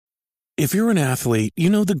If you're an athlete, you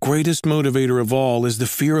know the greatest motivator of all is the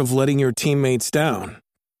fear of letting your teammates down.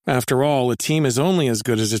 After all, a team is only as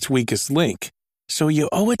good as its weakest link. So you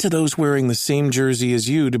owe it to those wearing the same jersey as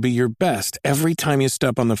you to be your best every time you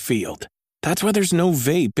step on the field. That's why there's no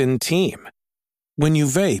vape in team. When you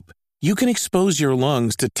vape, you can expose your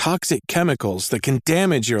lungs to toxic chemicals that can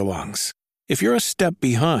damage your lungs. If you're a step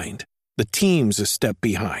behind, the team's a step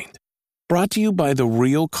behind. Brought to you by The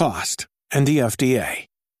Real Cost and the FDA.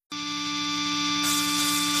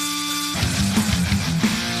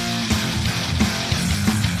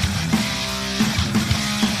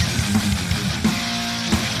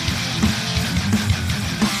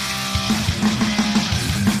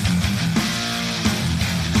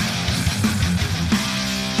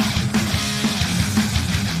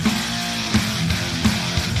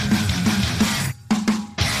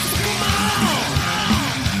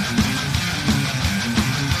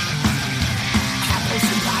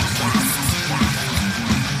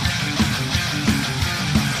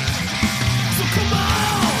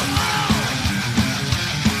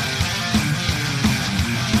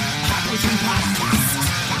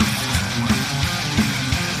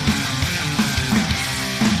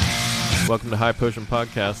 Welcome to High Potion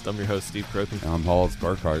Podcast. I'm your host, Steve Crothy. I'm Hollis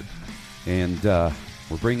Burkhart, and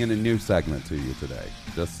we're bringing a new segment to you today.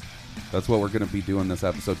 That's what we're going to be doing this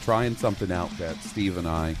episode, trying something out that Steve and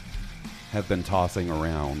I have been tossing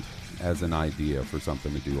around as an idea for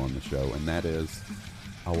something to do on the show, and that is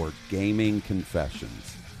our gaming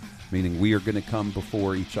confessions, meaning we are going to come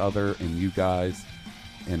before each other and you guys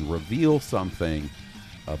and reveal something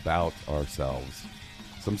about ourselves,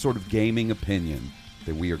 some sort of gaming opinion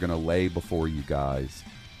that we are going to lay before you guys.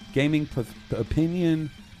 Gaming opinion,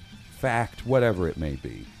 fact, whatever it may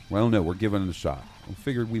be. Well, no, we're giving it a shot. We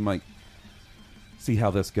figured we might see how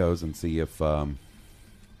this goes and see if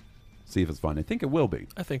it's fun. I think it will be.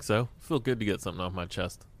 I think so. Feel good to get something off my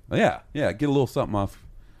chest. Yeah, get a little something off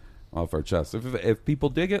our chest. If people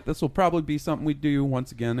dig it, this will probably be something we do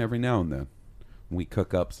once again every now and then. We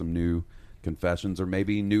cook up some new confessions, or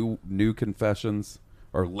maybe new confessions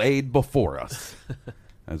are laid before us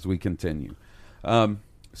as we continue.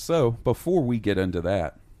 So before we get into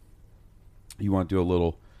that, you want to do a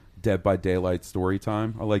little Dead by Daylight story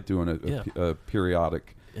time? I like doing a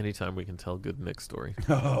periodic. Anytime we can tell a good Nick story.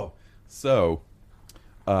 Oh, so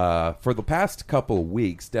for the past couple of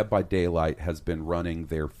weeks, Dead by Daylight has been running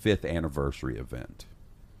their 5th anniversary event.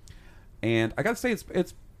 And I got to say,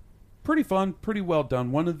 it's pretty fun, pretty well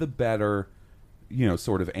done. One of the better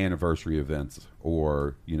sort of anniversary events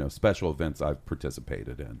or, special events I've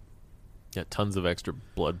participated in. Yeah, tons of extra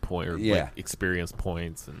blood point or like experience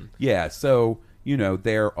points. And yeah, so,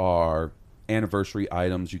 there are anniversary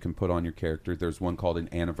items you can put on your character. There's one called an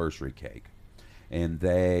anniversary cake. And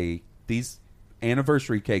these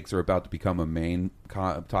anniversary cakes are about to become a main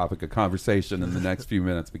topic of conversation in the next few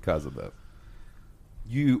minutes because of this.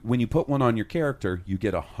 When you put one on your character, you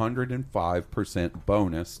get 105%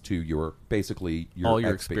 bonus to your all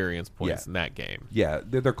your experience points in that game. Yeah,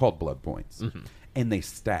 they're called blood points, and they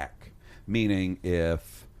stack. Meaning,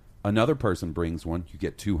 if another person brings one, you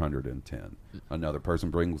get 210. Another person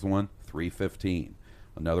brings one, 315.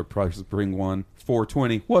 Another person brings one,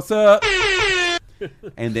 420. What's up?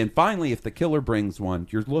 And then finally, if the killer brings one,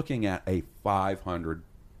 you're looking at a 500%,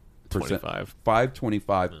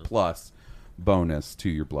 525 plus bonus to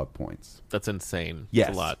your blood points. That's insane. Yes.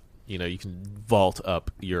 It's a lot. You can vault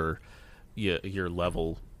up your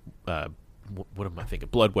level. What am I thinking?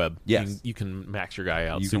 Blood web. Yes. You can max your guy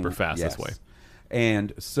out super fast this way.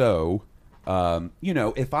 And so,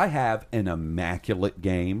 if I have an immaculate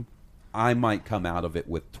game, I might come out of it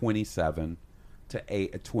with 27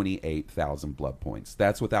 to 28,000 blood points.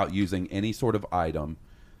 That's without using any sort of item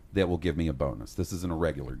that will give me a bonus. This isn't a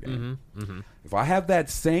regular game. If I have that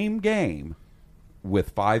same game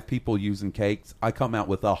with 5 people using cakes, I come out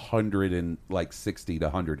with 160 to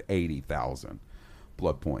 180,000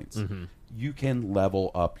 blood points. You can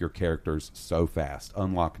level up your characters so fast,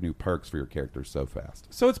 unlock new perks for your characters so fast.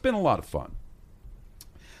 So it's been a lot of fun.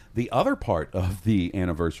 The other part of the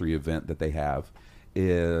anniversary event that they have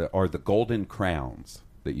are the golden crowns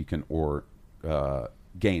that you can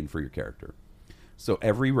gain for your character. So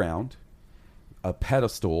every round, a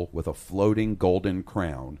pedestal with a floating golden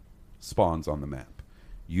crown spawns on the map.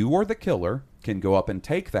 You or the killer can go up and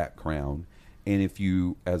take that crown, and if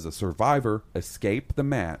you, as a survivor, escape the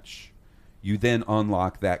match, you then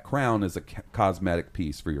unlock that crown as a cosmetic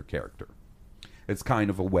piece for your character. It's kind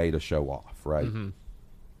of a way to show off, right?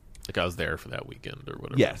 Like I was there for that weekend or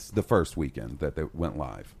whatever. Yes, the first weekend that they went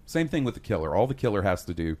live. Same thing with the killer. All the killer has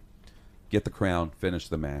to do, get the crown, finish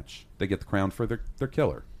the match. They get the crown for their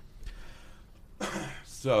killer.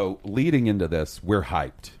 So leading into this, we're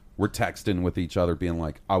hyped. We're texting with each other being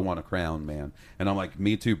like, I want a crown, man. And I'm like,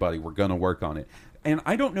 me too, buddy. We're going to work on it. And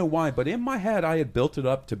I don't know why, but in my head, I had built it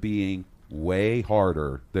up to being way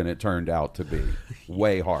harder than it turned out to be.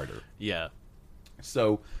 Way harder. Yeah.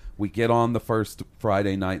 So we get on the first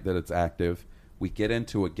Friday night that it's active. We get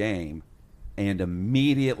into a game, and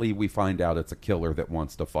immediately we find out it's a killer that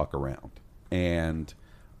wants to fuck around. And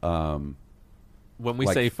when we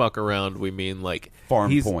like, say fuck around, we mean like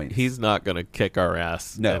farm he's, points. He's not going to kick our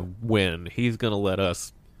ass and win. He's going to let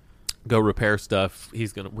us go repair stuff. We're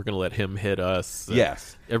going to let him hit us.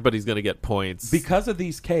 Yes. Everybody's going to get points. Because of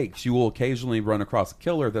these cakes, you will occasionally run across a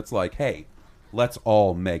killer that's like, hey, let's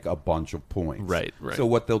all make a bunch of points. Right, right. So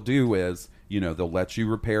what they'll do is, they'll let you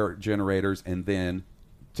repair generators, and then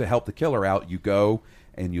to help the killer out, you go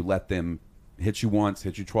and you let them hit you once,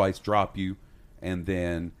 hit you twice, drop you, and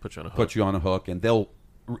then put you on a hook, and they'll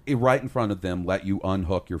right in front of them let you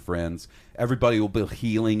unhook your friends. Everybody will be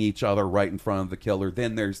healing each other right in front of the killer.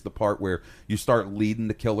 Then there's the part where you start leading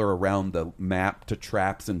the killer around the map to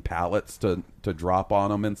traps and pallets to drop on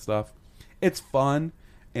them and stuff. It's fun,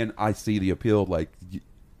 and I see the appeal. Like,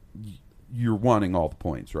 you're wanting all the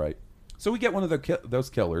points, right? So we get one of those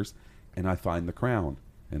killers, and I find the crown,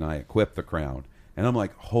 and I equip the crown, and I'm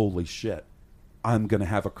like, holy shit, I'm going to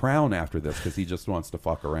have a crown after this because he just wants to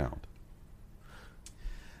fuck around.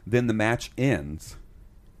 Then the match ends,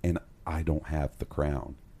 and I don't have the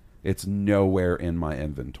crown. It's nowhere in my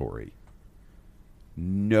inventory.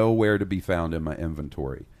 Nowhere to be found in my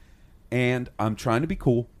inventory. And I'm trying to be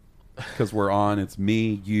cool because we're on. It's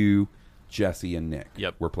me, you, Jesse, and Nick.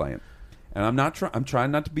 Yep. We're playing. And I'm trying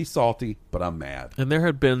not to be salty, but I'm mad. And there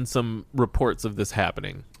had been some reports of this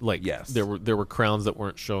happening. Like, yes, there were crowns that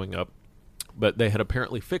weren't showing up, but they had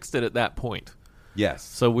apparently fixed it at that point. Yes.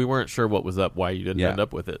 So we weren't sure what was up, why you didn't end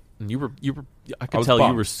up with it. And you were I could tell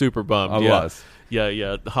bummed. you were super bummed. I was.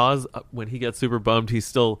 Yeah. Haas, when he gets super bummed, he's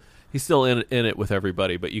still in it with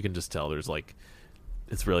everybody, but you can just tell there's like,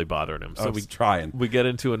 it's really bothering him. So we get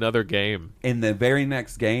into another game. In the very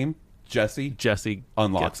next game, Jesse gets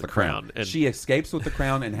unlocks the crown. And she escapes with the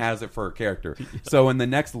crown and has it for her character. Yeah. So in the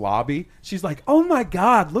next lobby, she's like, oh my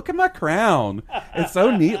God, look at my crown. It's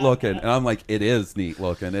so neat looking. And I'm like, it is neat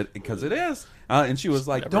looking. Because it is. And she was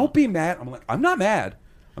like, don't be mad. I'm like, I'm not mad.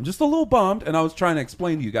 I'm just a little bummed. And I was trying to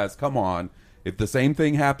explain to you guys, come on. If the same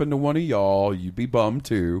thing happened to one of y'all, you'd be bummed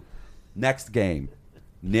too. Next game,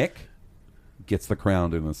 Nick gets the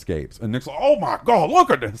crown and escapes. And Nick's like, oh my God, look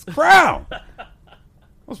at this crown. That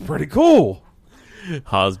was pretty cool.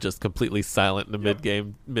 Haas just completely silent in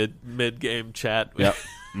the mid-game chat. Yep.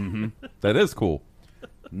 Mm-hmm. That is cool.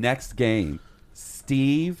 Next game,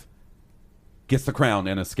 Steve gets the crown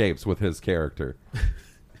and escapes with his character.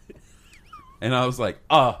 And I was like,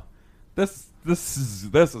 this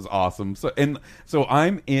is awesome. So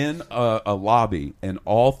I'm in a lobby, and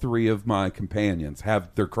all three of my companions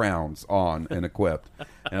have their crowns on and equipped,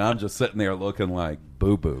 and I'm just sitting there looking like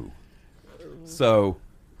boo-boo. So,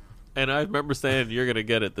 and I remember saying, you're going to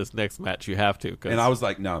get it this next match. You have to. And I was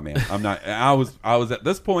like, no, man, I'm not. I was at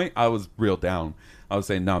this point, I was real down. I was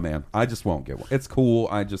saying, no, man, I just won't get one. It's cool.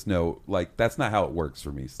 I just know, like, that's not how it works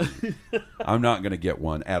for me, Steve. I'm not going to get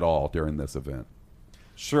one at all during this event.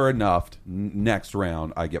 Sure enough, next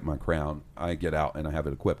round, I get my crown. I get out, and I have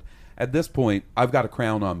it equipped. At this point, I've got a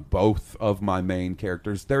crown on both of my main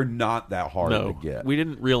characters. They're not that hard to get. We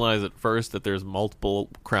didn't realize at first that there's multiple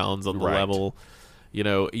crowns on the level.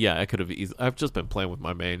 I could have easily. I've just been playing with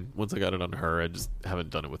my main. Once I got it on her, I just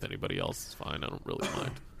haven't done it with anybody else. It's fine. I don't really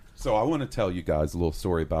mind. So I want to tell you guys a little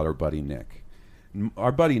story about our buddy Nick.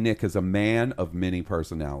 Our buddy Nick is a man of many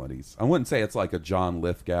personalities. I wouldn't say it's like a John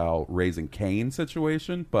Lithgow Raising Cain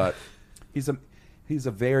situation, but he's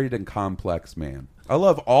a varied and complex man. I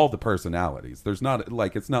love all the personalities. It's not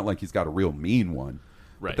like he's got a real mean one.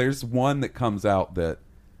 Right. But there's one that comes out that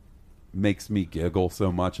makes me giggle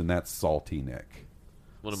so much, and that's Salty Nick.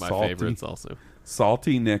 One of my favorites also.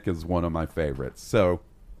 Salty Nick is one of my favorites. So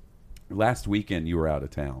last weekend you were out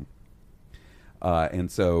of town.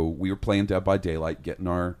 And so we were playing Dead by Daylight, getting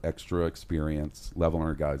our extra experience, leveling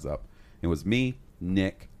our guys up. It was me,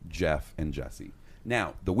 Nick, Jeff, and Jesse.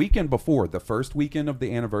 Now, the weekend before, the first weekend of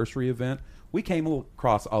the anniversary event, we came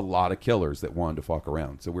across a lot of killers that wanted to fuck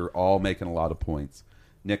around. So we were all making a lot of points.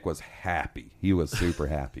 Nick was happy. He was super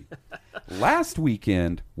happy. Last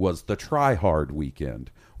weekend was the try-hard weekend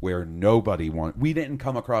where we didn't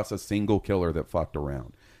come across a single killer that fucked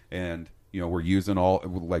around. And we're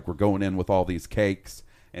we're going in with all these cakes,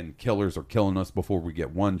 and killers are killing us before we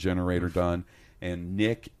get one generator done. And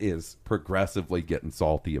Nick is progressively getting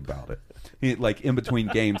salty about it. In between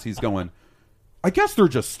games, he's going, I guess they're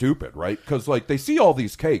just stupid, right? Because like they see all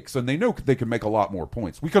these cakes and they know they can make a lot more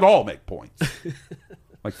points. We could all make points.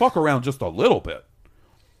 Like fuck around just a little bit.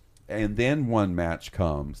 And then one match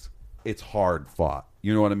comes. It's hard fought.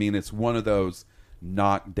 You know what I mean? It's one of those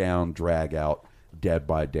knockdown, drag out, Dead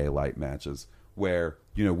by Daylight matches where,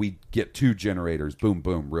 you know, we get 2 generators, boom,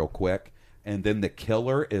 boom, real quick. And then the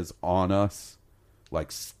killer is on us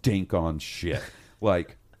like stink on shit.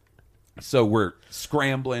 Like, so we're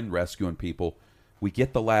scrambling, rescuing people. We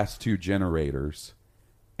get the last 2 generators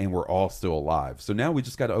and we're all still alive. So now we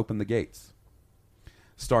just got to open the gates.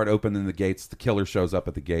 Start opening the gates. The killer shows up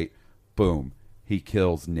at the gate. Boom. He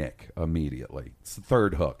kills Nick immediately. It's the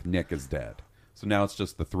 3rd hook. Nick is dead. So now it's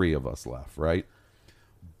just the 3 of us left, right?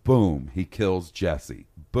 Boom. He kills Jesse.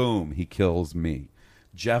 Boom. He kills me.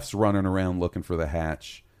 Jeff's running around looking for the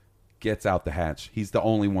hatch. Gets out the hatch. He's the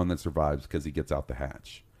only one that survives because he gets out the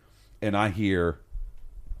hatch. And I hear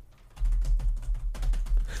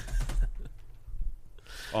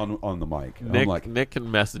on the mic. Nick, I'm like, Nick can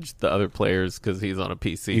message the other players because he's on a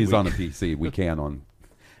PC. He's on a PC. We can on.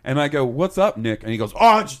 And I go, "What's up, Nick?" And he goes,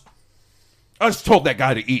 "Oh, I just told that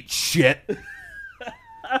guy to eat shit."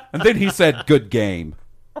 And then he said, "Good game."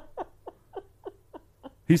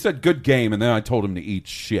 He said, "Good game," and then I told him to eat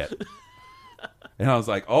shit. And I was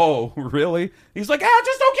like, "Oh, really?" He's like, "Ah,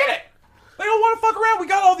 just don't get it. They don't want to fuck around. We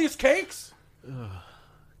got all these cakes." God.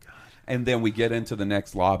 And then we get into the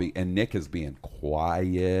next lobby, and Nick is being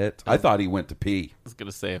quiet. I thought he went to pee. I was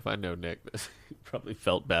gonna say, if I know Nick, he probably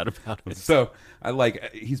felt bad about it. So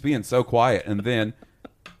he's being so quiet, and then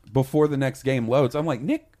before the next game loads, I'm like,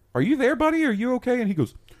 "Nick, are you there, buddy? Are you okay?" And he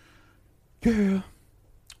goes, "Yeah,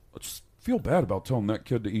 I just feel bad about telling that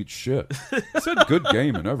kid to eat shit. He said good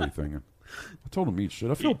game and everything. I told him to eat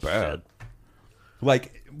shit. I feel bad."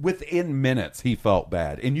 Like within minutes, he felt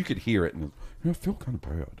bad, and you could hear it. And I feel kind of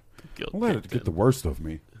bad. Guilt I'll let it get the worst of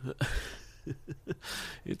me.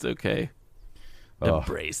 It's okay.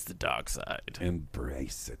 Embrace the dark side.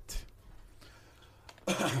 Embrace it.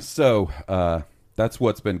 So that's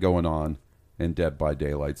what's been going on in Dead by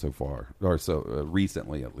Daylight so far, or so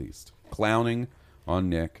recently at least. Clowning on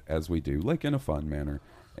Nick as we do, like in a fun manner,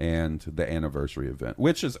 and the anniversary event,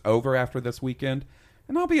 which is over after this weekend.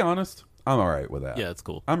 And I'll be honest, I'm all right with that. Yeah, it's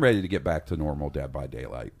cool. I'm ready to get back to normal Dead by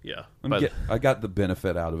Daylight. Yeah. I got the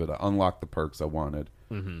benefit out of it. I unlocked the perks I wanted.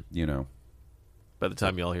 Mm-hmm. You know. By the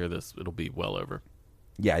time y'all hear this, it'll be well over.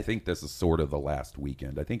 Yeah, I think this is sort of the last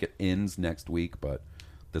weekend. I think it ends next week, but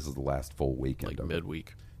this is the last full weekend. Like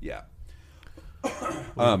midweek. Yeah.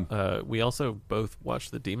 We also both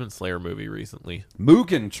watched the Demon Slayer movie recently.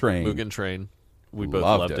 Mugen Train. Mugen Train. We both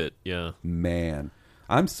loved it. Yeah. Man,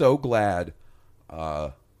 I'm so glad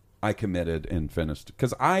I committed and finished,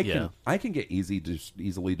 because I can get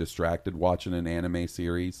easily distracted watching an anime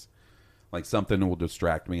series. Like something will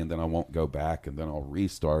distract me, and then I won't go back, and then I'll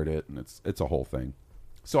restart it, and it's a whole thing.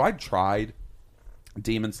 So I tried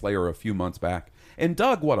Demon Slayer a few months back and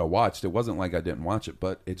dug what I watched. It wasn't like I didn't watch it,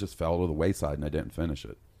 but it just fell to the wayside, and I didn't finish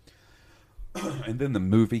it. And then the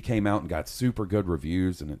movie came out and got super good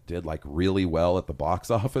reviews, and it did like really well at the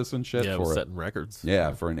box office and shit. Yeah, it was setting records.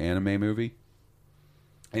 Yeah, for an anime movie.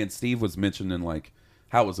 And Steve was mentioning like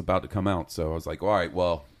how it was about to come out, so I was like, all right,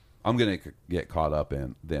 well, I'm gonna get caught up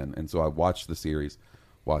in then. And so I watched the series,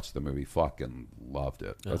 watched the movie, fucking loved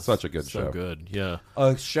it. It's such a good show. So good, yeah.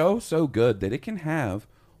 A show so good that it can have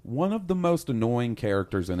one of the most annoying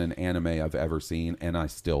characters in an anime I've ever seen, and I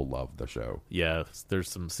still love the show. Yeah, there's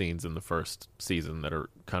some scenes in the first season that are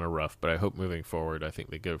kind of rough, but I hope moving forward, I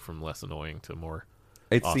think they go from less annoying to more.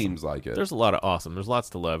 It awesome. seems like it. There's a lot of awesome. There's lots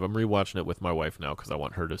to love. I'm rewatching it with my wife now because I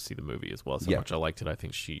want her to see the movie as well. So much I liked it. I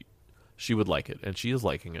think she would like it, and she is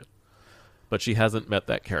liking it. But she hasn't met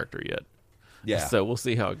that character yet. Yeah. So we'll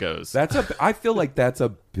see how it goes. I feel like that's a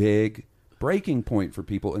big breaking point for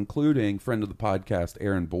people, including friend of the podcast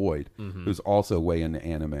Aaron Boyd, who's also way into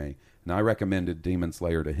anime. And I recommended Demon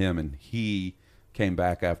Slayer to him, and he came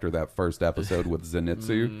back after that first episode with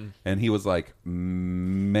Zenitsu, and he was like,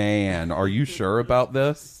 "Man, are you sure about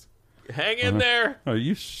this? Hang in there. Are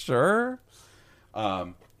you sure?"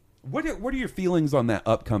 What are your feelings on that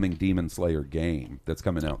upcoming Demon Slayer game that's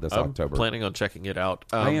coming out this October? I'm planning on checking it out.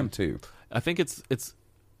 I am too. I think it's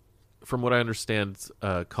from what I understand,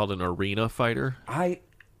 called an arena fighter. I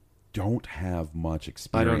don't have much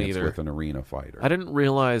experience with an arena fighter. I didn't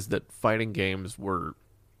realize that fighting games were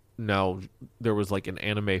now there was like an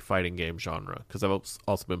anime fighting game genre, because I've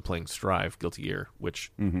also been playing Strive, Guilty Gear,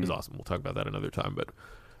 which is awesome. We'll talk about that another time, but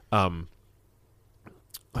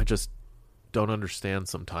I just don't understand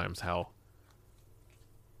sometimes how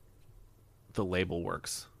the label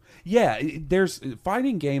works. Yeah, there's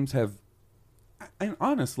fighting games have and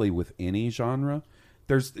honestly, with any genre,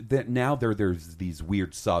 there's these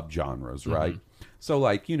weird subgenres, right? So,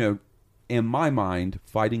 like, in my mind,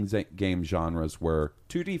 fighting game genres were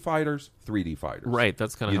 2D fighters, 3D fighters. Right,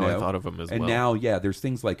 that's kind of how I thought of them as well. And now, there's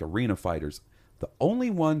things like arena fighters. The only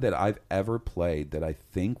one that I've ever played that I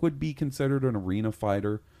think would be considered an arena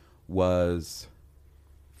fighter was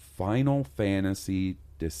Final Fantasy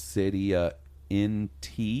Dissidia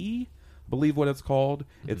NT, I believe what it's called.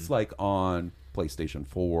 It's like on PlayStation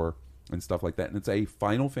 4 and stuff like that. And it's a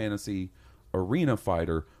Final Fantasy arena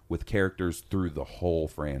fighter with characters through the whole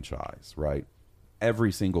franchise, right?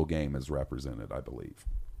 Every single game is represented, I believe.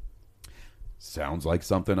 Sounds like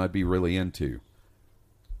something I'd be really into.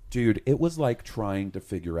 Dude, it was like trying to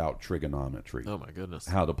figure out trigonometry. Oh my goodness.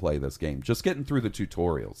 How to play this game. Just getting through the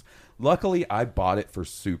tutorials. Luckily, I bought it for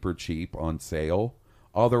super cheap on sale.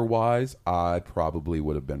 Otherwise, I probably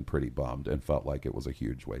would have been pretty bummed and felt like it was a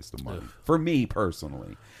huge waste of money. For me,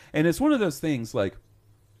 personally. And it's one of those things, like,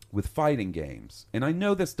 with fighting games. And I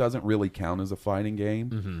know this doesn't really count as a fighting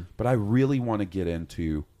game, but I really want to get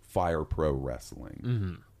into Fire Pro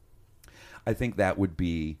Wrestling. I think that would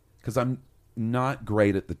be... Because I'm not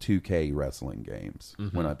great at the 2K wrestling games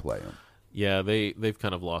when I play them. Yeah, they've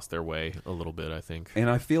kind of lost their way a little bit, I think. And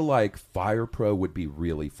I feel like Fire Pro would be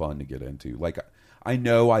really fun to get into. Like, I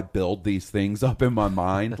know I build these things up in my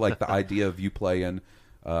mind, like the idea of you playing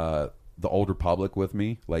the Old Republic with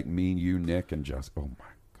me, like me, you, Nick, and just, oh my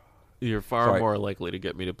God. You're far more likely to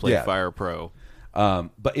get me to play Fire Pro.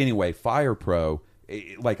 But anyway, Fire Pro,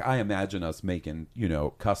 like I imagine us making,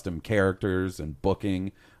 custom characters and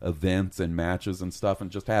booking events and matches and stuff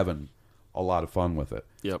and just having a lot of fun with it.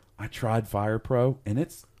 Yep. I tried Fire Pro and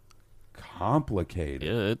it's complicated.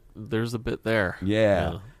 Yeah, there's a bit there.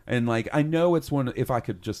 Yeah. And like I know it's one. If I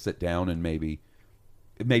could just sit down and maybe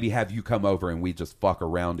have you come over and we just fuck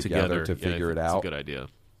around together to figure it out. That's a good idea.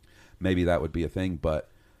 Maybe that would be a thing, but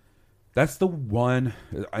that's the one.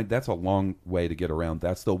 That's a long way to get around.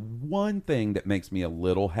 That's the one thing that makes me a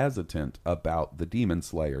little hesitant about the Demon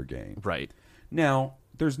Slayer game. Right. Now,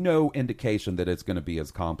 there's no indication that it's going to be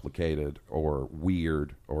as complicated or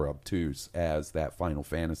weird or obtuse as that Final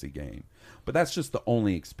Fantasy game. But that's just the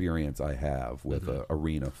only experience I have with an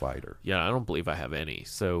arena fighter. Yeah, I don't believe I have any.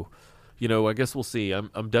 So, I guess we'll see.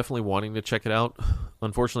 I'm definitely wanting to check it out.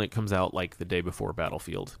 Unfortunately, it comes out like the day before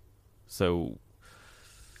Battlefield. So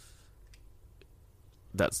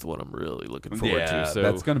that's the one I'm really looking forward to. So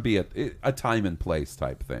that's going to be a time and place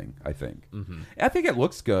type thing, I think. I think it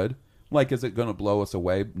looks good. Like, is it going to blow us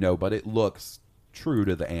away? No, but it looks true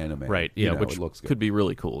to the anime. Right, yeah, which it looks good. Could be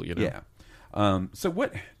really cool, Yeah. So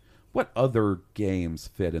what other games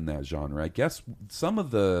fit in that genre? I guess some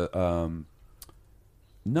of the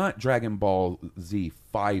not Dragon Ball Z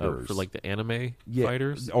fighters. For like the anime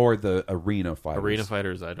fighters? Or the arena fighters. Arena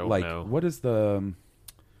fighters, I don't know. What is the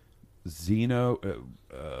is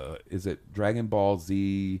it Dragon Ball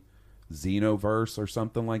Z Xenoverse or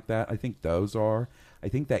something like that? I think those are. I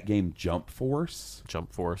think that game Jump Force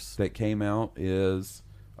that came out is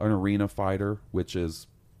an arena fighter, which is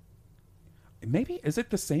is it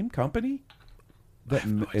the same company that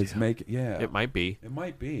is making? Yeah, it might be. It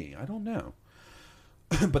might be. I don't know.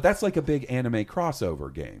 But that's like a big anime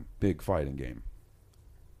crossover game, big fighting game.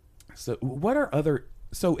 So what are other?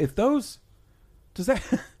 So if those, does that?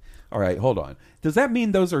 All right, hold on. Does that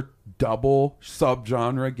mean those are double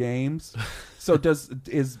subgenre games? So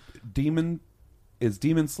is Demon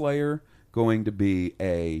Slayer going to be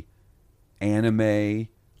a anime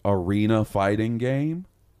arena fighting game?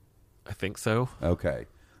 I think so. Okay.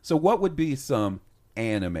 So what would be some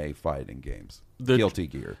anime fighting games? Guilty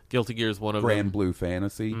Gear. Guilty Gear is one of Grand them. Blue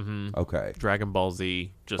Fantasy. Okay. Dragon Ball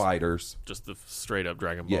Z. Just Fighters. Just the straight up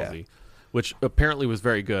Dragon Ball Z. Which apparently was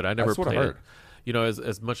very good. I never played it.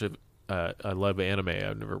 As much as I love anime,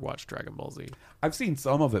 I've never watched Dragon Ball Z. I've seen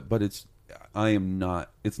some of it, but it's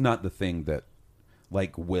not the thing that,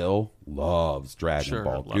 like, Will loves Dragon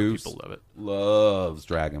Ball. A lot of people love it. Loves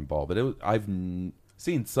Dragon Ball, but I've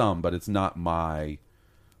seen some, but it's not my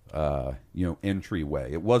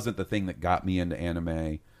entryway. It wasn't the thing that got me into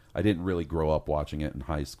anime. I didn't really grow up watching it in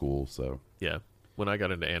high school, so yeah. When I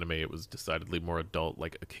got into anime, it was decidedly more adult,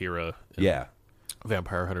 like Akira. And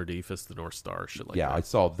Vampire Hunter D, Fist of the North Star, shit like that. Yeah, I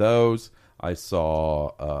saw those. I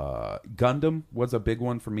saw Gundam was a big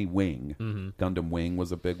one for me. Gundam Wing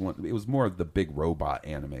was a big one. It was more of the big robot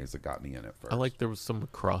animes that got me in it first. I like there was some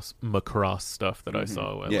Macross stuff that I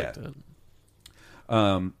saw. I liked it.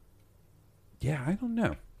 Yeah, I don't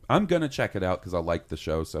know. I'm gonna check it out because I like the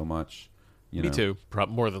show so much. Me too.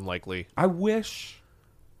 More than likely. I wish,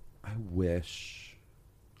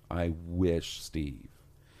 Steve,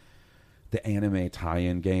 the anime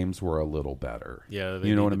tie-in games were a little better. Yeah, they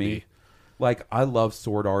you know need what I to mean? be. Like, I love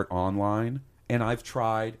Sword Art Online, and I've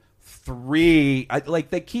tried 3.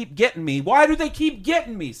 They keep getting me. Why do they keep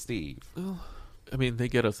getting me, Steve? I mean, they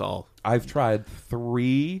get us all. I've tried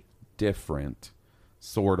 3 different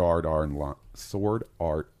Sword Art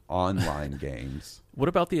Online games. What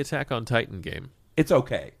about the Attack on Titan game? It's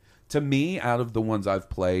okay. To me, out of the ones I've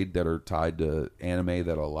played that are tied to anime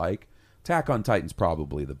that I like, Attack on Titan's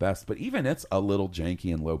probably the best, but even it's a little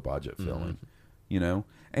janky and low budget feeling, you know?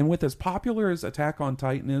 And with as popular as Attack on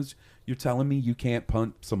Titan is, you're telling me you can't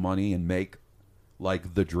pump some money and make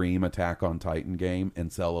like the dream Attack on Titan game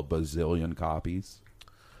and sell a bazillion copies?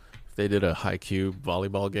 If they did a Haikyuu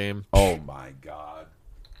volleyball game, Oh my god.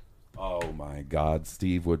 Oh my god,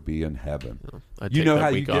 Steve would be in heaven. I'd You take know that how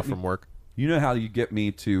you week get off me- from work. You know how you get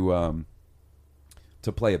me to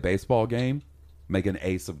play a baseball game? Make an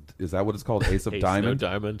ace of, is that what it's called? Ace of Ace, Diamond? No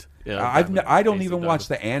diamond. Yeah, I don't Ace of even watch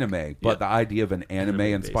Diamond. the anime, but Yeah. the idea of an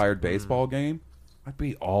anime-inspired baseball. baseball game, I'd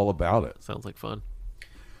be all about it. Sounds like fun.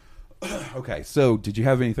 Okay, so did you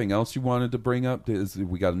have anything else you wanted to bring up?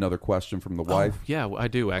 We got another question from the wife. Yeah, I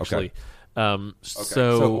do actually. Okay,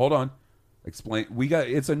 So hold on. Explain.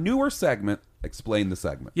 It's a newer segment. Explain the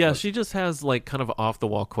segment. yeah, she just has like kind of off the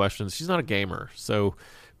wall questions. She's not a gamer, so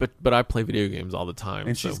but I play video games all the time.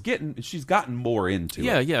 And so. she's gotten more into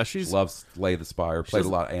Yeah, it. yeah, She she's loves Slay the Spire. Played a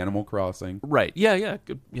doesn't- lot of Animal Crossing. right. Yeah,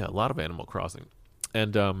 good, yeah, a lot of Animal Crossing,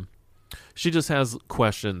 and she just has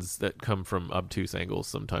questions that come from obtuse angles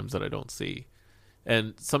sometimes that I don't see,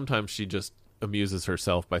 and sometimes she just amuses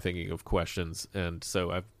herself by thinking of questions. And so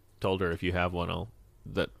I've told her if you have one,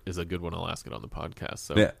 that is a good one. I'll ask it on the podcast.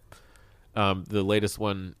 So Yeah. the latest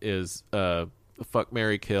one is fuck,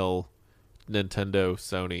 marry, kill, Nintendo,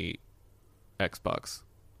 Sony, Xbox,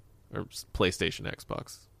 or PlayStation,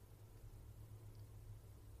 Xbox.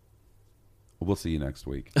 We'll see you next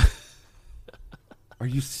week. Are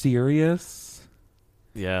you serious?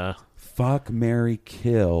 Yeah, Fuck, marry,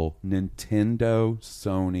 kill, Nintendo,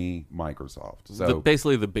 Sony, Microsoft. So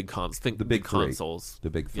basically the big cons. Think the big three. consoles. the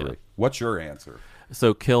big 3. Yeah. What's your answer?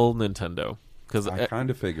 So kill Nintendo because I kind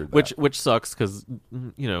of figured that. which sucks because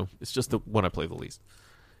it's just the one I play the least.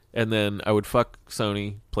 And then I would fuck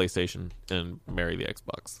Sony, PlayStation, and marry the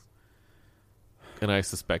Xbox. And I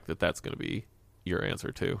suspect that that's going to be your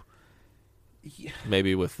answer too. Yeah.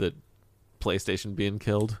 Maybe with the PlayStation being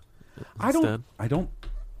killed. I instead.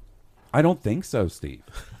 don't think so, Steve.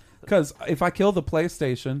 Because if I kill the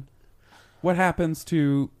PlayStation, what happens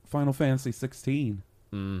to Final Fantasy 16?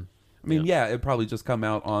 I mean, yeah, it'd probably just come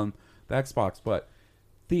out on the Xbox, but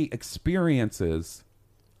the experiences.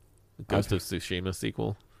 Ghost of Tsushima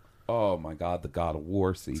sequel. Oh my God, the God of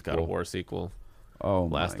War sequel. It's got a war sequel. Oh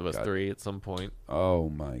Last my of Us God. 3 at some point. Oh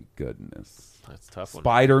my goodness. That's a tough one.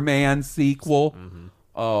 Spider-Man sequel.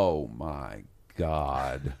 Oh my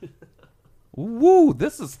God. Woo,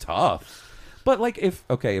 this is tough. But like, if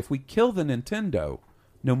we kill the Nintendo,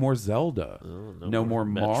 no more Zelda, no more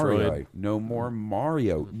Mario, Metroid. no more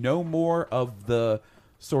Mario, no more of the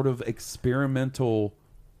sort of experimental,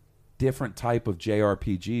 different type of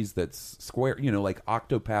JRPGs that's Square, like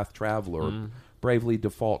Octopath Traveler, Bravely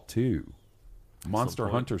Default 2, Monster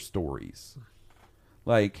point. Hunter Stories.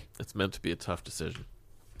 Like, It's meant to be a tough decision.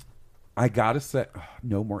 I gotta say,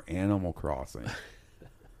 no more Animal Crossing,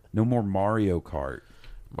 no more Mario Kart,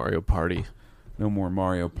 Mario Party. no more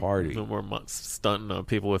Mario Party. No more stunting on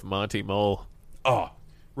people with Monty Mole. Oh,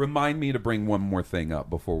 remind me to bring one more thing up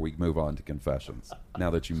before we move on to confessions. Now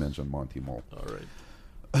that you mentioned Monty Mole, All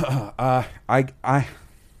right.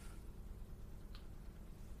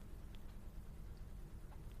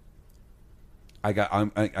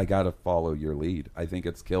 I gotta follow your lead. I think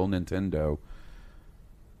it's kill Nintendo.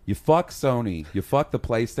 You fuck Sony. You fuck the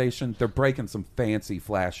PlayStation. They're breaking some fancy,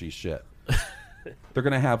 flashy shit. They're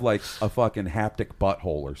gonna have like a fucking haptic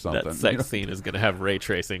butthole or something. That sex scene is going to have ray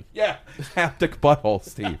tracing. Yeah, haptic butthole,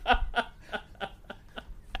 Steve.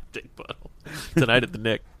 Dick butthole. Tonight at the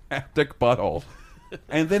Nick. Haptic butthole.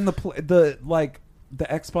 And then the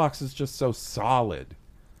Xbox is just so solid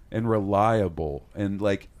and reliable, and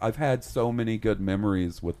like I've had so many good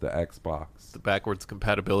memories with the Xbox. The backwards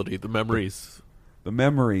compatibility, the memories. The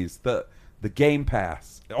memories, the Game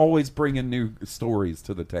Pass, always bringing new stories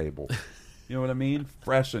to the table. You know what I mean?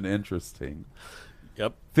 Fresh and interesting.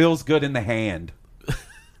 Yep. Feels good in the hand.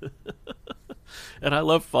 And I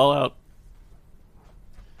love Fallout.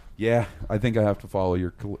 Yeah, I think I have to follow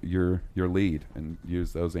your lead and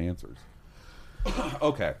use those answers.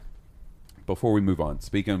 Okay. Before we move on,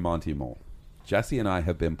 speaking of Monty Mole, Jesse and I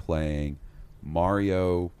have been playing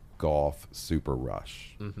Mario Golf Super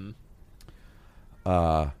Rush.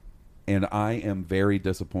 And And I am very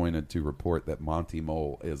disappointed to report that Monty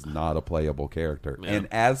Mole is not a playable character. Man. And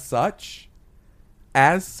as such,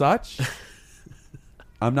 I'm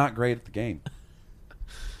not great at the game.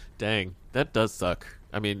 Dang, that does suck.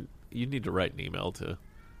 I mean, you need to write an email to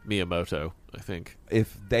Miyamoto, I think.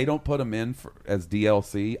 If they don't put them in as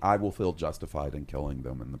DLC, I will feel justified in killing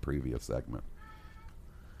them in the previous segment.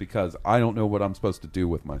 Because I don't know what I'm supposed to do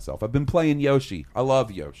with myself. I've been playing Yoshi. I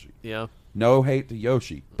love Yoshi. Yeah. No hate to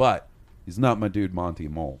Yoshi, but he's not my dude Monty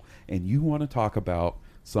Mole. And you want to talk about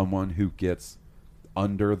someone who gets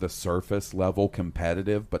under the surface level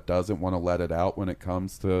competitive but doesn't want to let it out when it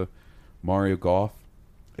comes to Mario Golf?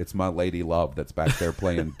 It's my lady love that's back there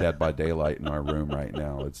playing Dead by Daylight in our room right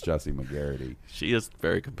now. It's Jessie McGarity. She is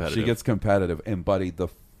very competitive. She gets competitive. And, buddy, the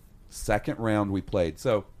second round we played,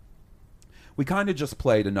 so we kind of just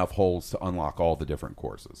played enough holes to unlock all the different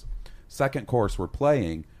courses. Second course we're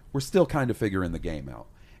playing, we're still kind of figuring the game out.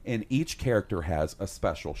 And each character has a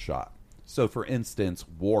special shot. So, for instance,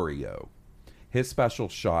 Wario, his special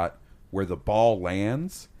shot, where the ball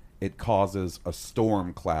lands, it causes a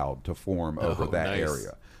storm cloud to form over that nice.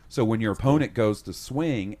 area. So when your opponent goes to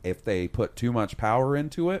swing, if they put too much power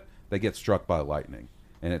into it, they get struck by lightning,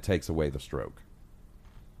 and it takes away the stroke.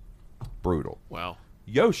 Brutal. Wow.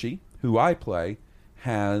 Yoshi, who I play,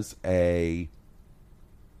 has a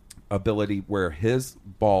ability where his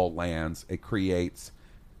ball lands, it creates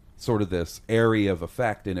sort of this area of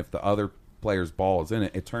effect, and if the other player's ball is in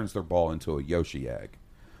it, it turns their ball into a Yoshi egg,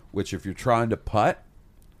 which if you're trying to putt,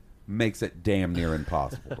 makes it damn near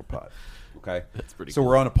impossible to putt. Okay? That's pretty So cool.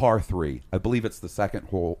 we're on a par 3. I believe it's the second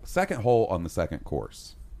hole on the second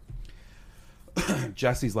course.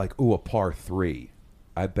 Jesse's like, ooh, a par 3.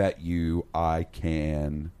 I bet you I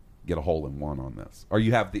can get a hole in one on this. Or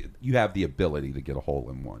you have the ability to get a hole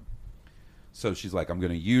in one. So she's like, I'm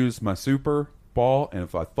going to use my super ball, and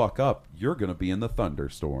if I fuck up, you're going to be in the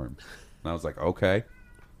thunderstorm. And I was like, okay.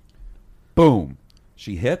 Boom.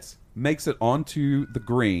 She hits, makes it onto the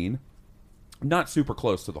green. Not super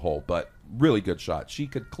close to the hole, but really good shot. She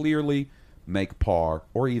could clearly make par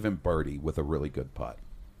or even birdie with a really good putt.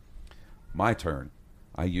 My turn.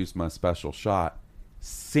 I used my special shot.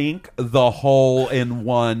 Sink the hole in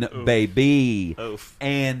one, Oof. baby. Oof.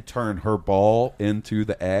 And turn her ball into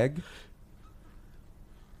the egg.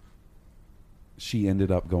 She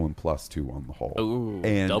ended up going +2 on the hole. Ooh,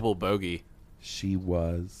 and double bogey. she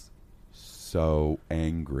was so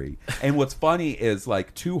angry. And what's funny is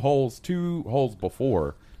like two holes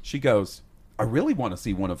before, she goes, I really want to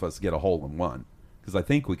see one of us get a hole in one because I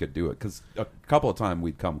think we could do it. Because a couple of times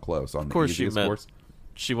we'd come close on the course she easiest meant- course.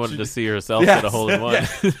 She wanted to see herself Yes. get a hole in one.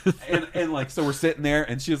 Yeah. and like, so we're sitting there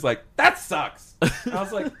and she was like, that sucks. And I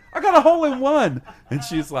was like, I got a hole in one. And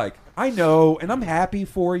she's like, I know. And I'm happy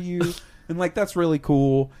for you. And like, that's really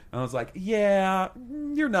cool. And I was like, yeah,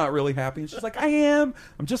 you're not really happy. And she's like, I am.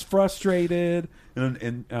 I'm just frustrated.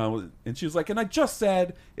 And she was like, and I just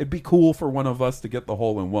said it'd be cool for one of us to get the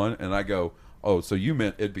hole in one. And I go, oh, so you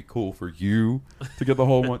meant it'd be cool for you to get the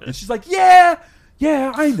hole in one? And she's like, yeah,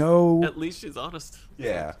 I know. At least she's honest.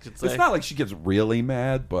 Yeah. Could say. It's not like she gets really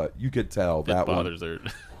mad, but you could tell that It bothers her.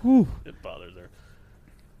 Whew. It bothers her.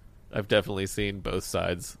 I've definitely seen both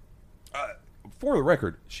sides. For the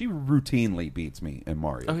record, she routinely beats me in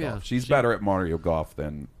Mario Oh, Golf. yeah. She's She- better at Mario Golf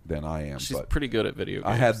than I am. She's but pretty good at video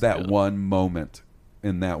games. I had that yeah. one moment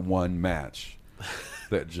in that one match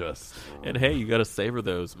that just... And hey, you got to savor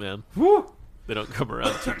those, man. Whew. They don't come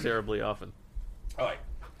around too terribly often. All right.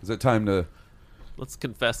 Is it time to... Let's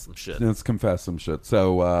confess some shit. Let's confess some shit.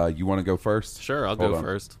 So, you want to go first? Sure, I'll Hold go on.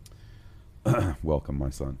 first. Welcome, my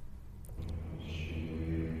son.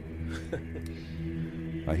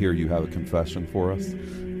 I hear you have a confession for us.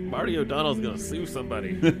 Marty O'Donnell's going to sue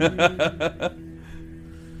somebody.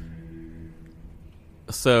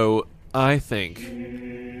 So, I think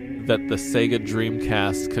that the Sega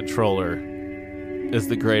Dreamcast controller is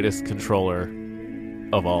the greatest controller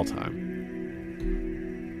of all time.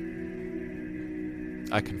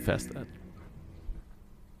 I confess that.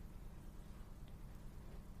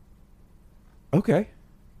 Okay.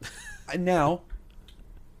 Now,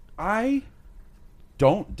 I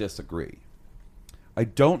don't disagree. I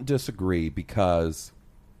don't disagree because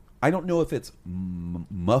I don't know if it's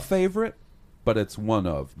my favorite, but it's one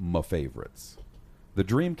of my favorites. The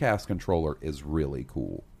Dreamcast controller is really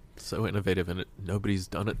cool. So innovative, and nobody's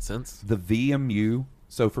done it since. The VMU.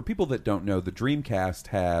 So for people that don't know, the Dreamcast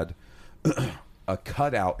had a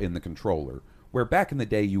cutout in the controller where back in the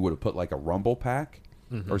day you would have put like a rumble pack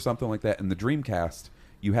or something like that. In the Dreamcast,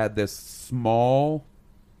 you had this small,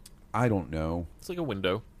 I don't know, It's like a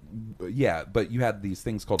window. Yeah, but you had these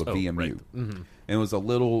things called a VMU. Right. Mm-hmm. And it was a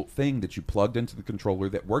little thing that you plugged into the controller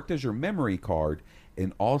that worked as your memory card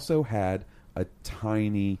and also had a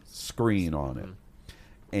tiny screen on it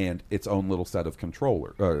and its own little set of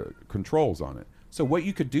controls on it. So what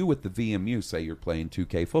you could do with the VMU, say you're playing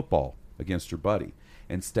 2K football against your buddy,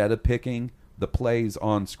 instead of picking the plays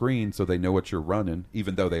on screen so they know what you're running,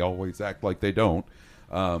 even though they always act like they don't,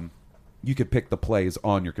 you could pick the plays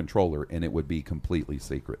on your controller and it would be completely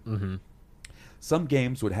secret. Mm-hmm. Some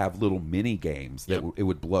games would have little mini games that it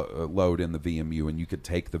would load in the VMU, and you could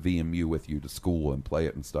take the VMU with you to school and play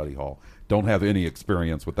it in study hall. Don't have any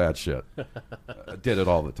experience with that shit. Did it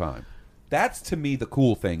all the time. That's, to me, the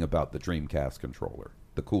cool thing about the Dreamcast controller.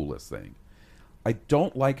 The coolest thing. I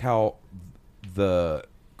don't like how the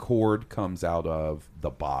cord comes out of the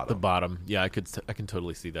bottom. The bottom. Yeah, I can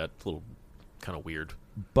totally see that. It's a little kind of weird.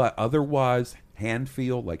 But otherwise, hand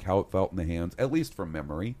feel, like how it felt in the hands, at least from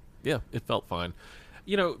memory. Yeah, it felt fine.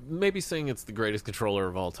 You know, maybe saying it's the greatest controller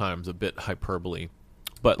of all time is a bit hyperbole.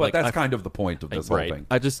 But like, that's kind of the point of this whole thing.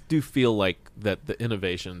 I just do feel like that the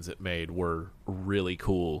innovations it made were really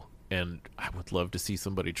cool, and I would love to see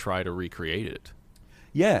somebody try to recreate it.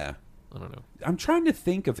 Yeah. I don't know. I'm trying to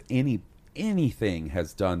think of anything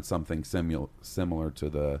has done something similar to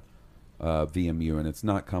the VMU, and it's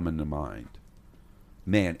not coming to mind.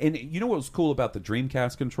 Man, and you know what was cool about the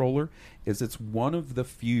Dreamcast controller is it's one of the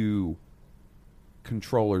few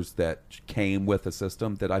controllers that came with a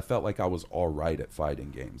system that I felt like I was all right at fighting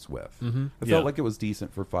games with. Mm-hmm. I felt like it was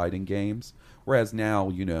decent for fighting games, whereas now,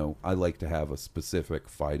 you know, I like to have a specific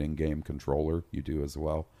fighting game controller. You do as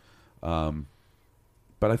well.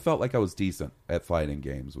 But I felt like I was decent at fighting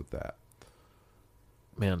games with that.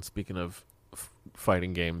 Man, speaking of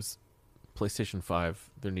fighting games, PlayStation 5,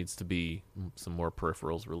 there needs to be some more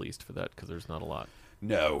peripherals released for that because there's not a lot.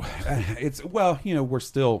 No. It's, well, you know,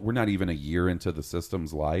 we're not even a year into the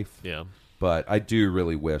system's life. Yeah. But I do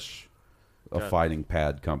really wish a fighting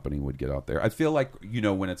pad company would get out there. I feel like, you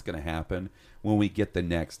know, when it's going to happen, when we get the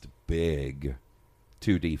next big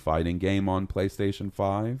 2D fighting game on PlayStation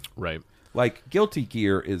 5. Right. Like, Guilty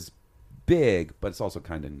Gear is big, but it's also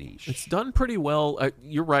kind of niche. It's done pretty well.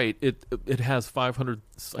 You're right. It has 500.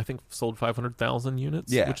 I think sold 500,000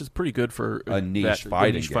 units. Yeah, which is pretty good for a niche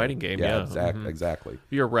fighting game. Yeah, Yeah, exactly.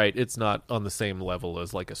 You're right. It's not on the same level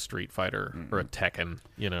as like a Street Fighter or a Tekken.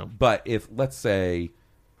 You know. But if, let's say,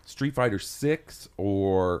 Street Fighter 6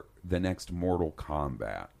 or the next Mortal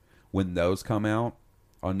Kombat, when those come out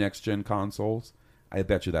on next gen consoles, I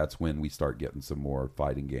bet you that's when we start getting some more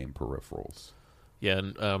fighting game peripherals. Yeah,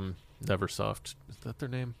 and Neversoft, is that their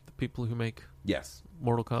name? The people who make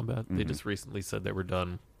Mortal Kombat? They just recently said they were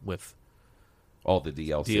done with all the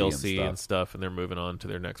DLC and stuff, and they're moving on to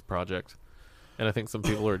their next project. And I think some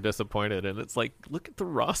people are disappointed, and it's like, look at the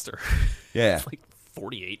roster. Yeah. It's like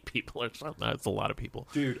 48 people or something. That's a lot of people.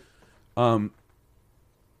 Dude, I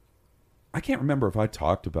can't remember if I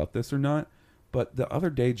talked about this or not, but the other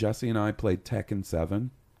day Jesse and I played Tekken 7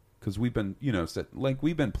 because we've been, you know,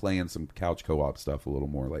 we've been playing some couch co-op stuff a little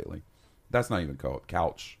more lately. That's not even co-op,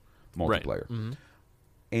 couch multiplayer. Right. Mm-hmm.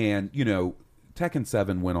 And, you know, Tekken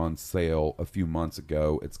 7 went on sale a few months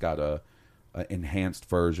ago. It's got a enhanced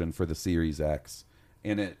version for the Series X,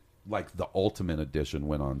 and it, like, the Ultimate Edition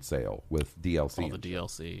went on sale with DLC. All the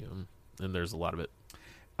DLC, and there's a lot of it.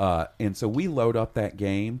 And so we load up that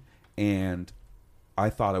game, and I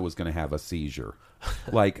thought I was going to have a seizure.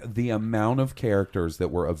 Like, the amount of characters that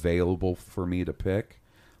were available for me to pick,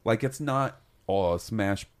 like, it's not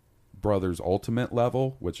Smash Brothers Ultimate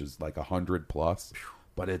level, which is like 100 plus,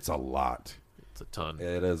 but it's a lot. It's a ton.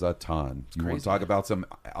 It is a ton. It's you crazy. Want to talk about some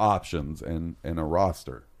options and a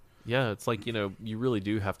roster. Yeah, it's like, you know, you really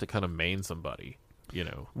do have to kind of main somebody, you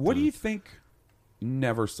know. What do you think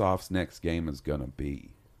Neversoft's next game is going to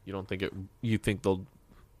be? You don't think you think they'll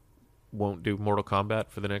won't do Mortal Kombat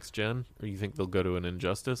for the next gen, or you think they'll go to an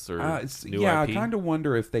Injustice or new yeah, IP? I kind of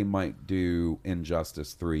wonder if they might do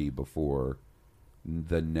Injustice 3 before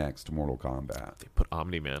the next Mortal Kombat. They put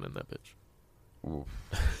Omni-Man in that bitch. Oof.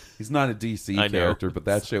 He's not a DC character, but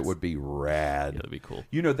that shit would be rad. Yeah, that'd be cool.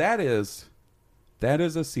 You know, that is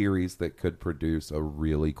a series that could produce a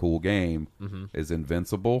really cool game. Is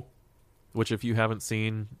Invincible. Which, if you haven't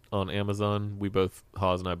seen on Amazon,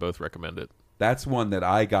 Hawes and I both recommend it. That's one that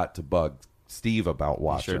I got to bug Steve about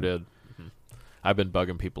watching. Sure did. I've been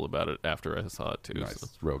bugging people about it after I saw it too. Nice. So.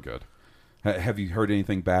 It's real good. Have you heard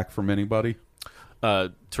anything back from anybody?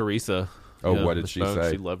 Teresa. Oh, what did she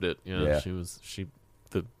say? She loved it. Yeah.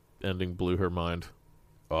 The ending blew her mind.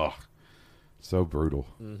 Oh, so brutal.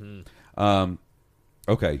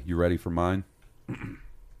 Okay, you ready for mine?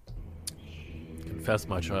 Confess,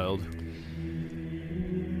 my child.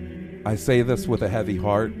 I say this with a heavy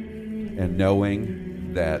heart and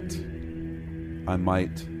knowing that I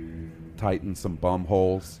might tighten some bum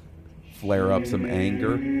holes, flare up some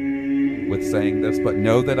anger with saying this, but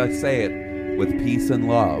know that I say it with peace and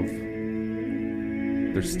love.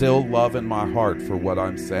 There's still love in my heart for what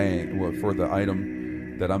I'm saying, for the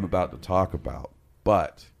item that I'm about to talk about.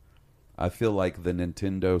 But I feel like the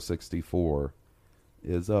Nintendo 64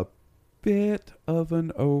 is a bit of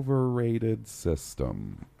an overrated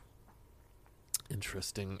system.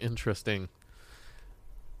 Interesting.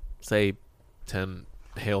 Say 10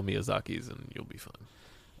 Hayao Miyazakis and you'll be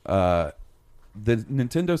fine. The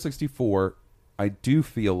Nintendo 64, I do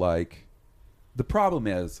feel like the problem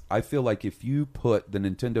is I feel like if you put the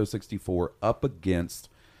Nintendo 64 up against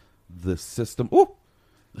the system,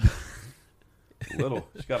 she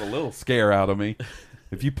got a little scare out of me.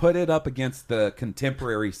 If you put it up against the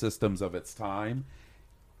contemporary systems of its time,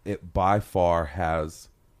 it by far has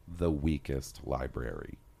the weakest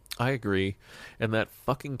library. I agree. And that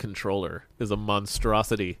fucking controller is a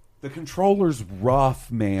monstrosity. The controller's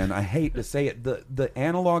rough, man. I hate to say it. The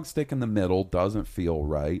analog stick in the middle doesn't feel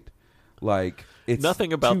right. Like, it's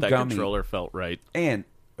nothing about too that gummy. controller felt right. And,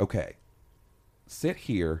 okay, sit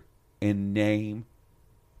here and name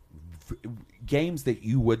games that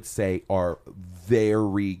you would say are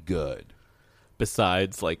very good.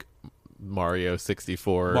 Besides, like, Mario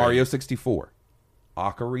 64. Mario 64.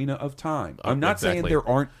 Ocarina of Time. I'm not saying Exactly. there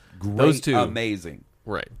aren't great, Those two. amazing.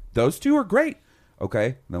 Right. Those two are great.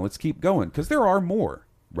 Okay, now let's keep going, because there are more,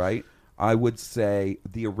 right? I would say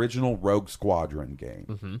the original Rogue Squadron game.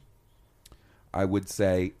 Mm-hmm. I would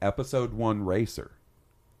say Episode 1 Racer.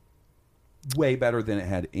 Way better than it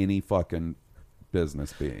had any fucking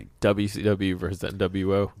business being. WCW versus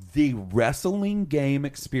NWO. The wrestling game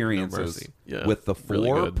experiences No mercy. Yeah, with the really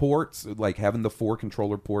four good. ports, like having the 4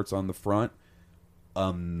 controller ports on the front,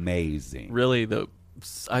 amazing. Really, in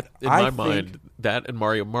I my think- mind, that and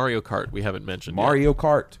Mario Kart we haven't mentioned yet. Mario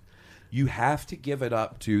Kart. You have to give it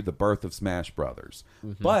up to the birth of Smash Brothers.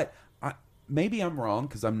 Mm-hmm. But maybe I'm wrong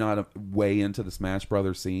because I'm not way into the Smash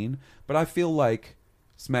Brothers scene. But I feel like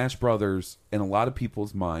Smash Brothers, in a lot of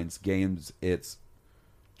people's minds, gains its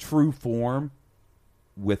true form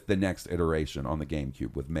with the next iteration on the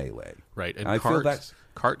GameCube with Melee. Right, and I feel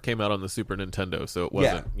Kart came out on the Super Nintendo, so it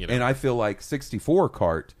wasn't, and I feel like 64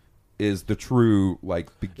 Kart is the true,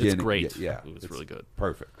 like, beginning. It's great. Yeah, It was really good.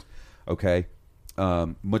 Perfect. Okay.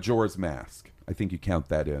 Majora's Mask. I think you count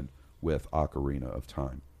that in with Ocarina of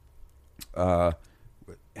Time.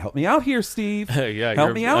 Help me out here, Steve. Yeah,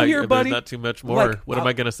 help me out here, buddy. There's not too much more. Like, what am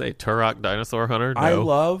I going to say? Turok Dinosaur Hunter? No. I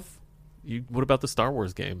love. What about the Star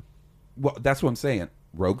Wars game? Well, that's what I'm saying.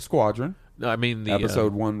 Rogue Squadron. No, I mean the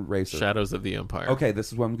Episode 1 Racer. Shadows of the Empire. Okay,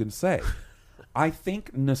 this is what I'm going to say. I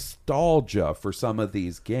think nostalgia for some of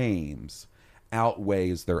these games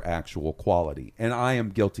outweighs their actual quality. And I am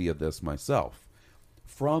guilty of this myself.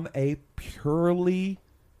 From a purely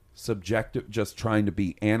subjective, just trying to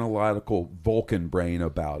be analytical Vulcan brain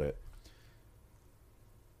about it,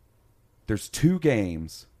 there's 2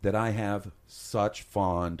 games that I have such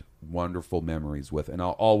fond, wonderful memories with, and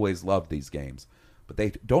I'll always love these games. But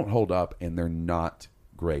they don't hold up, and they're not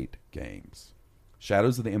great games.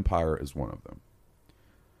 Shadows of the Empire is one of them.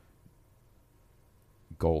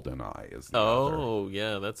 GoldenEye is the other. Oh,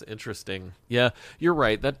 yeah, that's interesting. Yeah, you're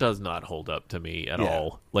right. That does not hold up to me at Yeah.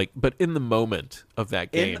 all. Like, but in the moment of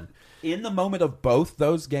that game, In the moment of both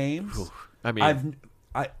those games, I mean,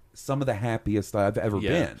 some of the happiest I've ever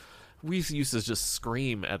been. we used to just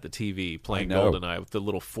scream at the TV playing I know. GoldenEye with the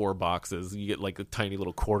little 4 boxes. You get like a tiny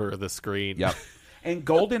little quarter of the screen. Yep. And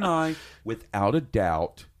GoldenEye, without a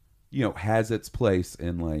doubt, has its place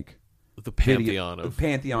in like The pantheon of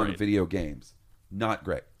of video games. Not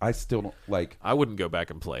great. I still don't like. I wouldn't go back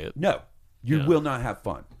and play it. No, you Yeah. will not have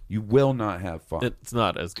fun. You will not have fun. It's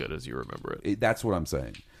not as good as you remember it. That's what I'm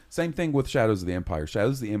saying. Same thing with Shadows of the Empire.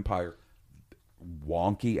 Shadows of the Empire,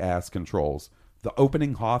 wonky ass controls. The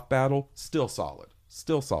opening Hoth battle, still solid.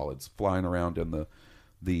 Still solid. It's flying around in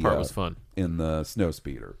the Part was fun. in the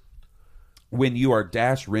snowspeeder. When you are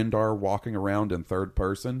Dash Rendar walking around in third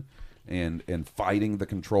person and fighting the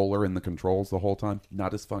controller and the controls the whole time,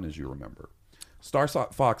 not as fun as you remember. Star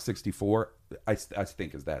Fox 64, I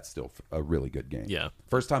think that's still a really good game. Yeah.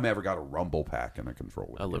 First time I ever got a rumble pack in a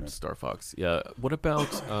controller. I loved Star Fox. Yeah. What about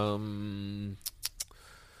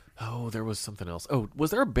there was something else. Oh,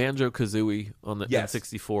 was there a Banjo-Kazooie on the Yes.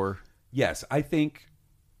 N64? Yes, I think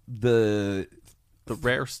the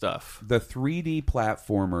rare stuff. The 3D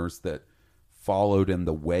platformers that followed in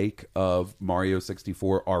the wake of Mario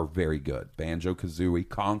 64 are very good. Banjo-Kazooie,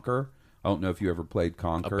 Conker I don't know if you ever played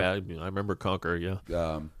Conquer. I remember Conquer,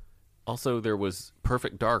 yeah. Also, there was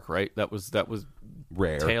Perfect Dark, right? That was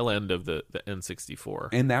Rare. tail end of the N64.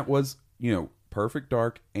 And that was, Perfect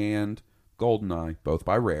Dark and GoldenEye, both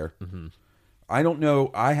by Rare. Mm-hmm. I don't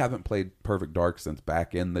know. I haven't played Perfect Dark since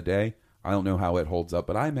back in the day. I don't know how it holds up,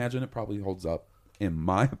 but I imagine it probably holds up, in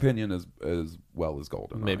my opinion, as well as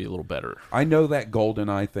GoldenEye. Maybe a little better. I know that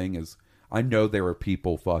GoldenEye thing is... I know there are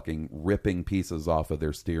people fucking ripping pieces off of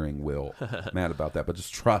their steering wheel mad about that, but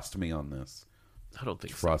just trust me on this. I don't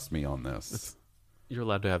think Trust me on this. You're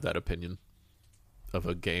allowed to have that opinion of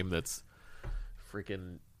a game that's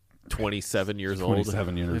freaking 27 years old.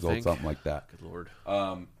 27 years old, something like that. Good Lord.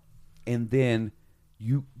 And then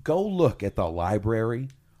you go look at the library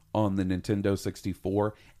on the Nintendo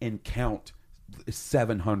 64 and count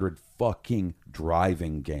 700 fucking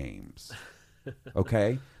driving games.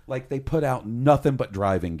 Okay? Like, they put out nothing but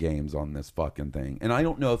driving games on this fucking thing. And I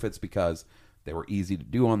don't know if it's because they were easy to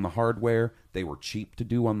do on the hardware, they were cheap to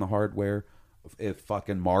do on the hardware. If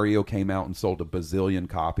fucking Mario came out and sold a bazillion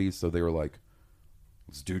copies, so they were like,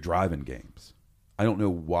 let's do driving games. I don't know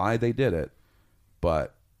why they did it,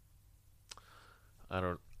 but...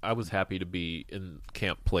 I was happy to be in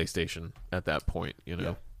Camp PlayStation at that point,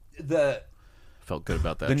 Yeah. Felt good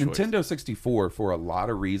about that The choice. Nintendo 64, for a lot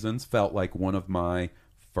of reasons, felt like one of my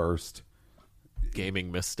first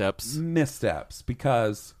Gaming missteps. missteps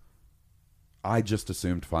because I just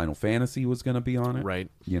assumed Final Fantasy was going to be on it. Right.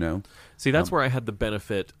 Um, See, that's where I had the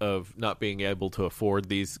benefit of not being able to afford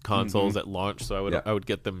these consoles at launch, so I would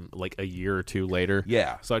get them like a year or two later.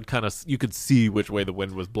 Yeah. So I'd you could see which way the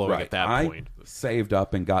wind was blowing Right. at that I point. saved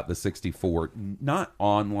up and got the 64, not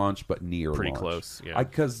on launch, but near Pretty launch. close, yeah.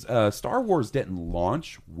 Because Star Wars didn't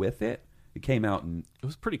launch with it. It came out in... It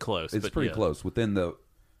was pretty close. It's but pretty yeah. close within the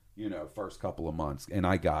first couple of months, and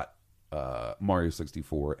I got Mario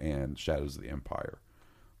 64 and Shadows of the Empire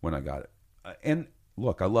when I got it. And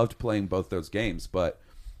look, I loved playing both those games, but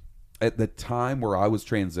at the time where I was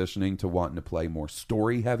transitioning to wanting to play more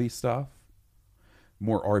story heavy stuff,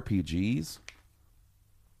 more RPGs,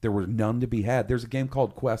 there were none to be had. There's a game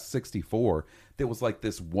called Quest 64 that was like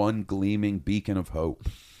this one gleaming beacon of hope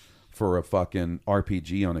for a fucking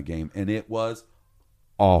RPG on a game, and it was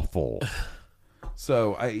awful.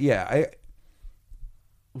 So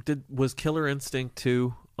Was Killer Instinct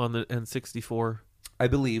 2 on the N64? I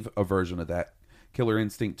believe a version of that, Killer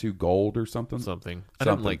Instinct 2 Gold or something. I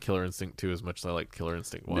didn't like Killer Instinct 2 as much as I liked Killer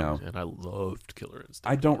Instinct 1, No. and I loved Killer Instinct.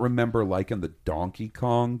 I don't remember liking the Donkey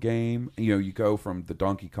Kong game. You go from the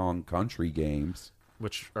Donkey Kong Country games,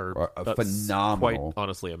 which are that's phenomenal. quite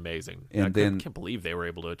honestly amazing. And I then- can't believe they were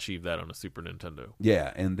able to achieve that on a Super Nintendo.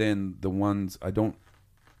 Yeah, and then the ones I don't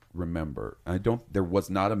remember. There was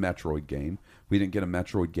not a Metroid game. We didn't get a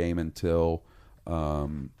Metroid game until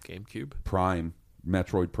GameCube?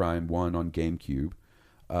 Metroid Prime 1 on GameCube.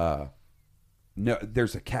 No,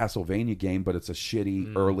 there's a Castlevania game, but it's a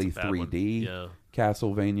shitty early it's a bad one. 3D Yeah.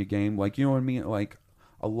 Castlevania game. Like, you know what I mean? Like,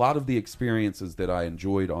 a lot of the experiences that I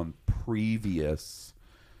enjoyed on previous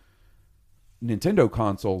Nintendo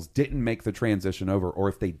consoles didn't make the transition over, or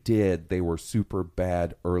if they did, they were super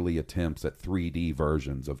bad early attempts at 3D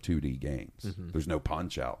versions of 2D games. There's no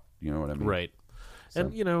Punch Out. You know what I mean? Right. So-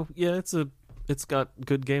 And it's got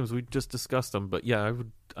good games. We just discussed them, but yeah,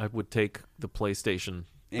 I would take the PlayStation.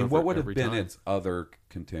 And over what would have every been time. its other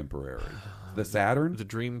contemporary? The Saturn? The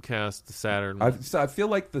Dreamcast, the Saturn. I feel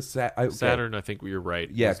like the Saturn, I think you're right.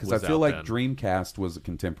 Yeah, was- because I was feel out like then. Dreamcast was a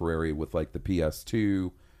contemporary with like the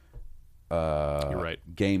PS2, You're right.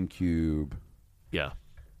 GameCube Yeah.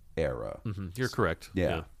 era. You're correct.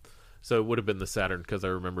 Yeah. So it would have been the Saturn because I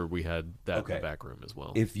remember we had that in Okay. the back room as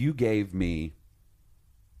well. If you gave me,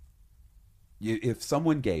 if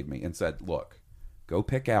someone gave me and said, "Look, go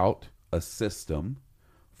pick out a system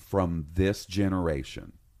from this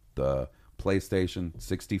generation, the PlayStation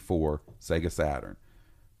 64, Sega Saturn,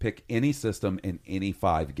 pick any system in any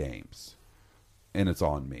 5 games, and it's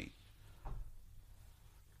on me,"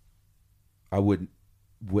 I wouldn't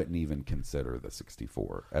even consider the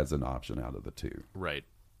 64 as an option out of the two. Right.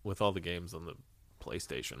 With all the games on the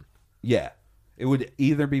PlayStation. Yeah. It would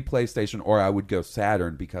either be PlayStation or I would go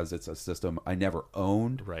Saturn because it's a system I never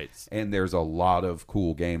owned. Right. And there's a lot of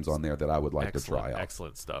cool games on there that I would like to try out.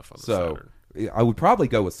 Excellent stuff on the So Saturn. I would probably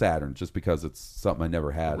go with Saturn just because it's something I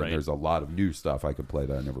never had. Right. And there's a lot of new stuff I could play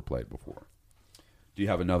that I never played before. Do you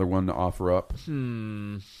have another one to offer up?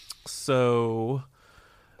 So,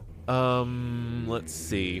 let's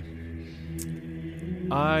see.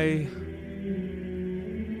 I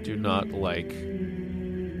do not like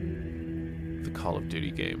the Call of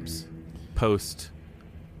Duty games post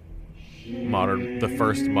the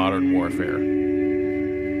first Modern Warfare.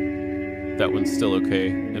 That one's still okay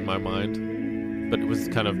in my mind, but it was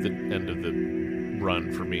kind of the end of the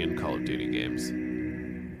run for me in Call of Duty games.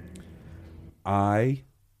 I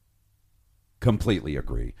completely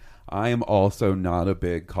agree. I am also not a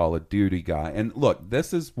big Call of Duty guy. And look,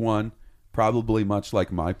 this is one, probably much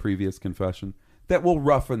like my previous confession, that will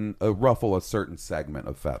ruffle a certain segment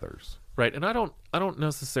of feathers. Right, and I don't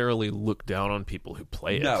necessarily look down on people who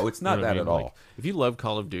play it. No, it's not that at all. Like, if you love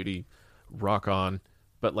Call of Duty, rock on.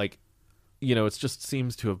 But like, it just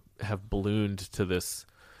seems to have ballooned to this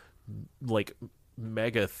like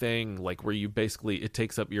mega thing, like where you basically it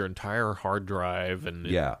takes up your entire hard drive, and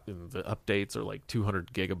and the updates are like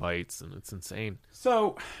 200 gigabytes, and it's insane.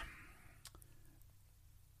 So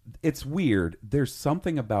it's weird. There's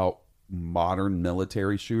something about modern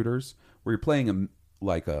military shooters where you're playing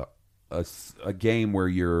a game where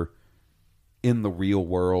you're in the real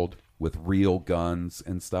world with real guns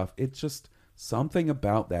and stuff. It's just something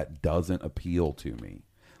about that doesn't appeal to me.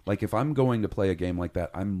 Like, if I'm going to play a game like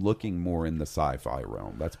that, I'm looking more in the sci-fi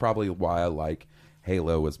realm. That's probably why I like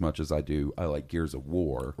Halo as much as I do. I like Gears of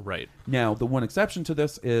War. Right. Now, the one exception to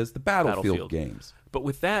this is the Battlefield games. But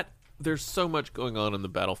with that, there's so much going on in the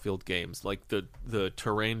Battlefield games. Like the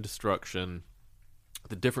terrain destruction,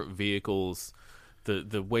 the different vehicles,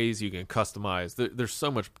 the ways you can customize. There's so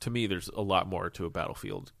much. To me, there's a lot more to a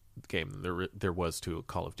Battlefield game than there was to a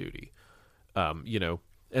Call of Duty.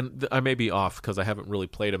 And I may be off because I haven't really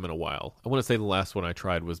played them in a while. I want to say the last one I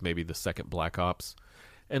tried was maybe the second Black Ops.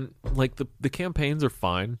 And, like, the campaigns are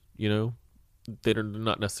fine, They're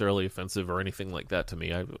not necessarily offensive or anything like that to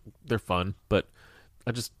me. They're fun, but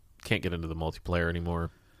I just can't get into the multiplayer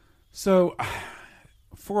anymore. So,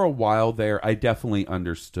 for a while there, I definitely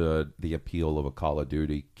understood the appeal of a Call of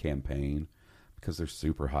Duty campaign because they're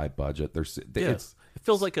super high budget. It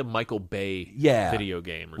feels like a Michael Bay video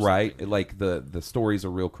game or something. Right? Like the stories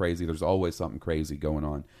are real crazy. There's always something crazy going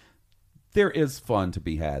on. There is fun to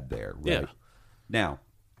be had there, right? Yeah. Now,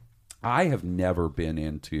 I have never been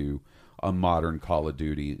into a modern Call of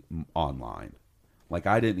Duty online. Like,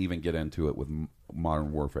 I didn't even get into it with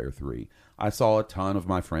Modern Warfare 3. I saw a ton of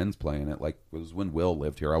my friends playing it. Like, it was when Will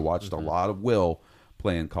lived here. I watched a lot of Will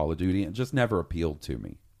playing Call of Duty, and it just never appealed to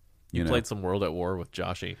me. You played some World at War with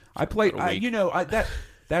Joshy. I played.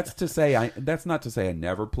 That's to say. That's not to say I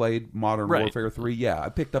never played Modern Warfare 3. Yeah, I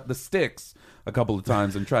picked up the sticks a couple of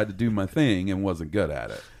times and tried to do my thing and wasn't good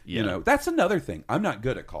at it. Yeah. That's another thing. I'm not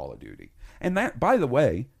good at Call of Duty, and that, by the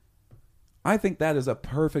way, I think that is a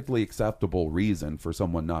perfectly acceptable reason for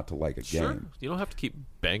someone not to like a game. You don't have to keep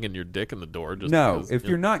banging your dick in the door. If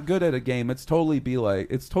you're not good at a game, it's totally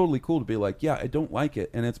cool to be like, yeah, I don't like it,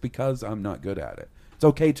 and it's because I'm not good at it. It's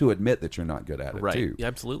okay to admit that you're not good at it, too. Yeah,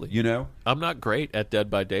 absolutely. I'm not great at Dead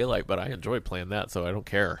by Daylight, but I enjoy playing that, so I don't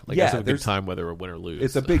care. Like, I have a good time whether I win or lose.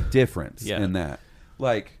 It's a big difference in that.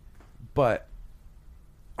 Like, but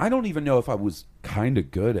I don't even know if I was kind of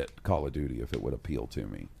good at Call of Duty if it would appeal to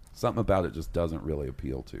me. Something about it just doesn't really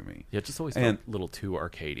appeal to me. Yeah, it just always felt a little too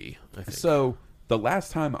arcadey, I think. So, the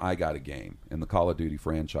last time I got a game in the Call of Duty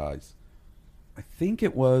franchise, I think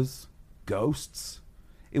it was Ghosts.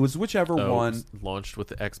 It was whichever one launched with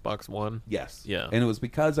the Xbox One. Yes, yeah, and it was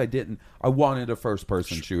because I wanted a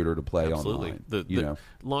first-person shooter to play online. The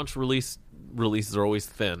launch releases are always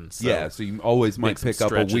thin. So so you always might pick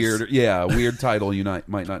up a weird title you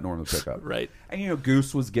might not normally pick up. Right, and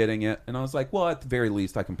Goose was getting it, and I was like, well, at the very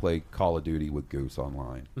least, I can play Call of Duty with Goose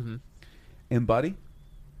online. Mm-hmm. And buddy,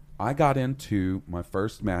 I got into my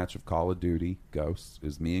first match of Call of Duty Ghosts.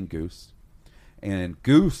 Is me and Goose, and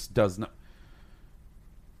Goose does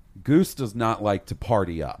not like to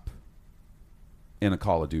party up in a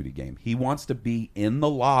Call of Duty game. He wants to be in the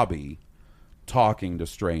lobby talking to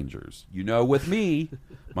strangers. With me,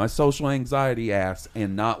 my social anxiety ass,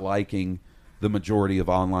 and not liking the majority of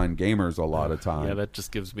online gamers a lot of time. Yeah, that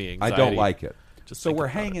just gives me anxiety. I don't like it. So we're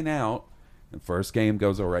hanging out. The first game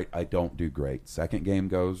goes all right. I don't do great. Second game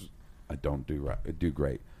goes, I don't do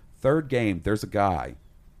great. Third game, there's a guy,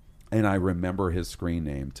 and I remember his screen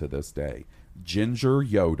name to this day. Ginger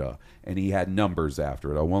Yoda, and he had numbers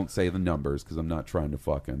after it. I won't say the numbers because I'm not trying to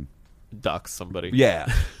fucking dox somebody.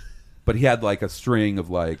 Yeah, but he had like a string of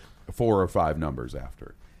like 4 or 5 numbers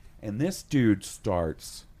after, and this dude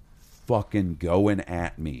starts fucking going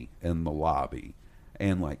at me in the lobby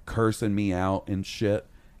and like cursing me out and shit.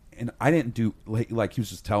 And I didn't do like he was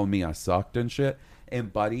just telling me I sucked and shit.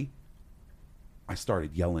 And buddy, I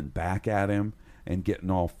started yelling back at him and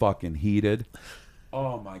getting all fucking heated.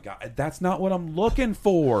 Oh my God, that's not what I'm looking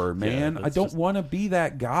for, man. I don't want to be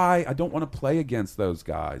that guy. I don't want to play against those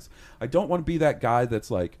guys. I don't want to be that guy that's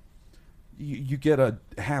like you get a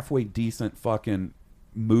halfway decent fucking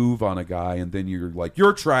move on a guy, and then you're like,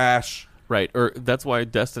 you're trash. Right, or that's why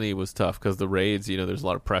Destiny was tough, because the raids, there's a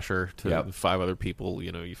lot of pressure to 5 other people,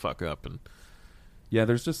 you fuck up. And yeah,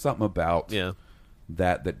 there's just something about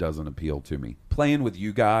that doesn't appeal to me. Playing with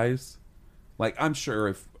you guys, like, I'm sure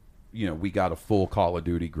if, we got a full Call of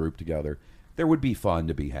Duty group together, there would be fun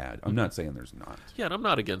to be had. I'm not saying there's not. Yeah, and I'm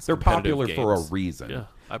not against They're competitive popular games. for a reason.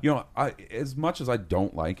 Yeah, I as much as I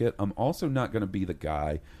don't like it, I'm also not going to be the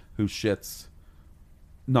guy who shits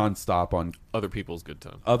nonstop on other people's good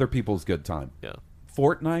time. Yeah.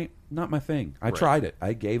 Fortnite, not my thing. I tried it.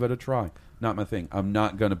 I gave it a try. Not my thing. I'm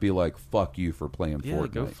not going to be like, fuck you for playing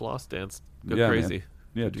Fortnite. Go floss dance. Go Man. crazy.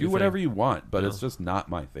 Yeah, do whatever you want, but it's just not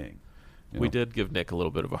my thing. We did give Nick a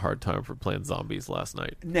little bit of a hard time for playing zombies last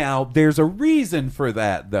night. Now, there's a reason for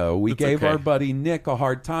that, though. We gave our buddy Nick a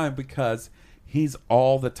hard time because he's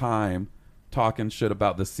all the time talking shit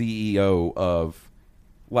about the CEO of...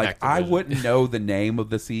 Like, Activision. I wouldn't know the name of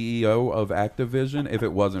the CEO of Activision if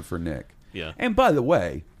it wasn't for Nick. Yeah. And by the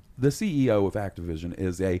way, the CEO of Activision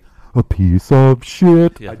is a piece of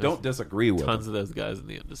shit. Yeah, I don't disagree with tons him. of those guys in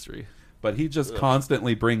the industry. But he just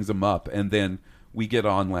constantly brings them up. And then we get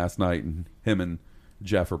on last night and him and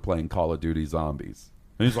Jeff are playing Call of Duty Zombies.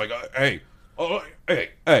 And he's like, hey,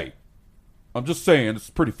 I'm just saying, it's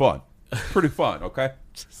pretty fun. Pretty fun, okay?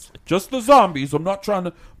 Just the zombies. I'm not trying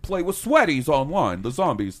to play with sweaties online. The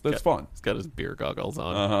zombies, that's fun. He's got his beer goggles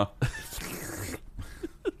on. Uh-huh.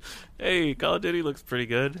 Hey, Call of Duty looks pretty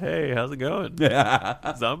good. Hey, how's it going?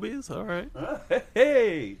 Zombies? All right.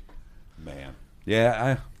 Hey. Man.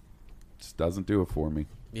 Yeah, just doesn't do it for me.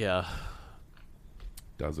 Yeah.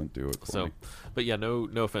 Doesn't do it for me. But yeah, no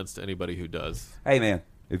offense to anybody who does. Hey, man,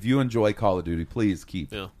 if you enjoy Call of Duty, please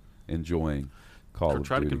keep enjoying Call of Duty.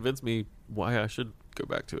 Try to convince me why I should go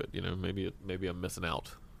back to it. Maybe I'm missing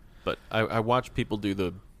out. But I watch people do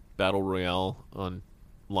the Battle Royale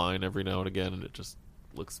online every now and again, and it just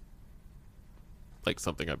looks like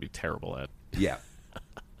something I'd be terrible at. Yeah.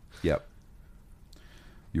 Yep.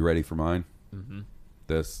 You ready for mine? Mm-hmm.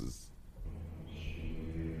 This is...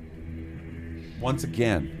 Once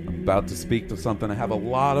again, I'm about to speak to something I have a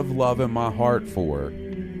lot of love in my heart for,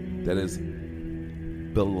 that is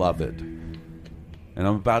beloved. And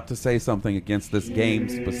I'm about to say something against this game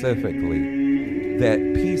specifically, that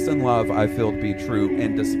peace and love I feel to be true,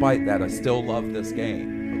 and despite that, I still love this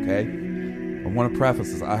game, okay? I want to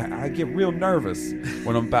preface this. I get real nervous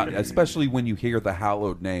when I'm about, especially when you hear the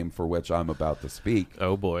hallowed name for which I'm about to speak.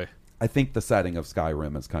 Oh, boy. I think the setting of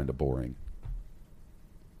Skyrim is kind of boring.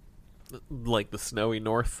 Like the snowy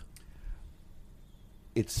north?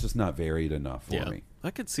 It's just not varied enough for me.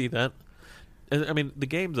 I could see that. I mean, the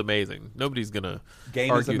game's amazing. Nobody's going to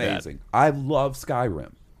Game is amazing. I love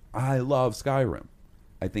Skyrim.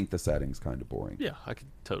 I think the setting's kind of boring. Yeah, I could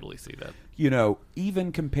totally see that.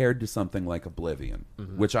 Even compared to something like Oblivion,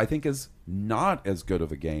 which I think is not as good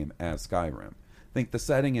of a game as Skyrim. I think the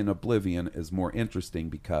setting in Oblivion is more interesting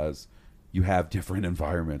because you have different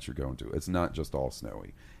environments you're going to. It's not just all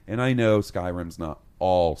snowy. And I know Skyrim's not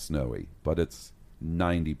all snowy, but it's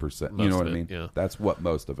 90%. You know what I mean? Yeah. That's what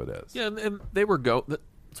most of it is. Yeah, and they were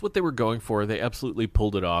that's what they were going for. They absolutely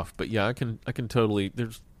pulled it off. But yeah, I can totally.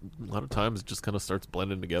 There's a lot of times it just kind of starts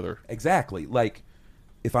blending together. Exactly. Like,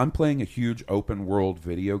 if I'm playing a huge open world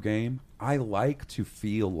video game, I like to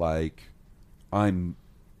feel like I'm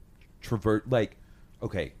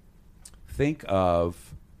okay, think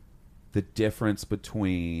of the difference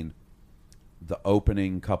between the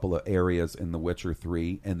opening couple of areas in The Witcher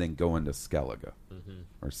 3 and then going to Skellige.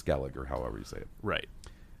 Or Skellige, however you say it. Right.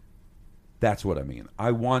 That's what I mean.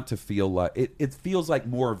 I want to feel like... It feels like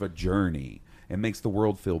more of a journey. It makes the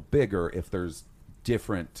world feel bigger if there's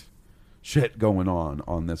different shit going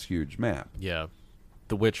on this huge map. Yeah.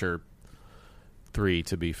 The Witcher 3,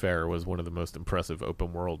 to be fair, was one of the most impressive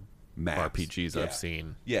open world Maps. RPGs I've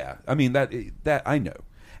seen. Yeah. I mean, that I know.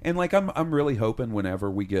 And like I'm really hoping whenever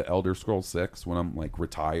we get Elder Scrolls 6, when I'm like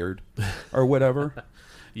retired or whatever,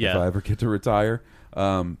 if I ever get to retire,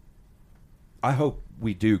 I hope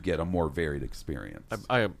we do get a more varied experience.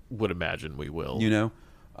 I would imagine we will.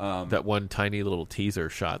 That one tiny little teaser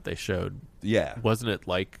shot they showed. Yeah. Wasn't it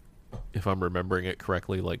like, if I'm remembering it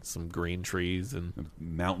correctly, like some green trees and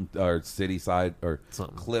mountain or city side or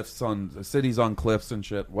something. Cities on cliffs and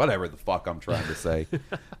shit, whatever the fuck I'm trying to say.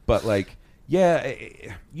 But like, yeah,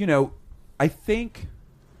 I think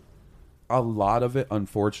a lot of it,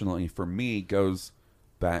 unfortunately for me, goes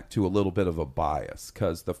back to a little bit of a bias,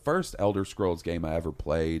 because the first Elder Scrolls game I ever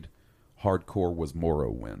played hardcore was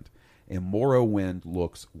Morrowind, and Morrowind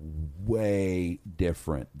looks way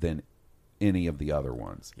different than any of the other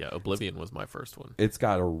ones. Yeah, Oblivion was my first one. It's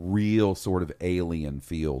got a real sort of alien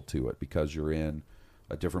feel to it because you're in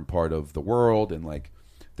a different part of the world, and like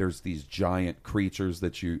there's these giant creatures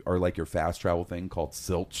that you are like your fast travel thing called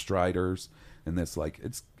silt striders, and this like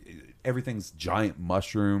everything's giant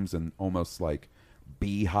mushrooms and almost like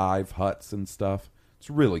beehive huts and stuff. It's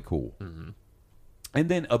really cool. Mm-hmm. And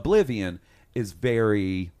then Oblivion is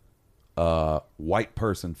very white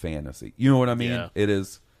person fantasy. You know what I mean? Yeah. It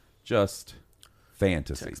is just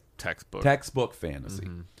fantasy. Textbook fantasy.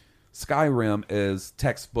 Mm-hmm. Skyrim is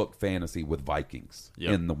textbook fantasy with Vikings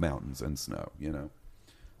Yep. in the mountains and snow, you know.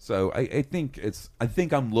 So I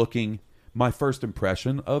think I'm looking, my first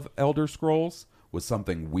impression of Elder Scrolls was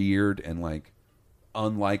something weird and like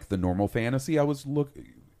unlike the normal fantasy I was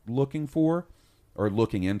looking for or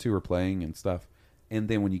looking into or playing and stuff. And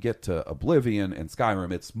then when you get to Oblivion and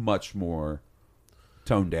Skyrim, it's much more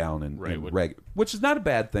toned down and which is not a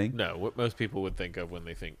bad thing. No, what most people would think of when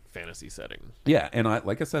they think fantasy setting. Yeah, and I,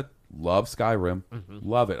 like I said, love Skyrim. Mm-hmm.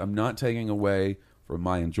 Love it. I'm not taking away from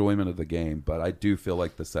my enjoyment of the game, but I do feel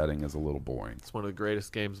like the setting is a little boring. It's one of the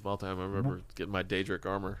greatest games of all time. I remember getting my Daedric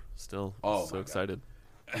armor still. Oh, so excited.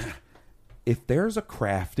 If there's a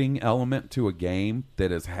crafting element to a game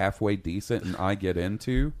that is halfway decent and I get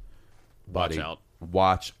into, buddy,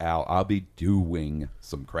 watch out. I'll be doing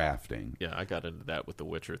some crafting. Yeah, I got into that with The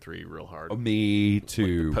Witcher 3 real hard. Me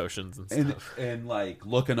too. Like the potions and stuff. And like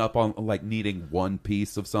looking up on like needing one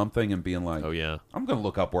piece of something and being like, oh yeah, I'm going to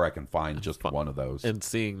look up where I can find just one of those. And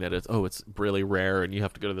seeing that it's really rare and you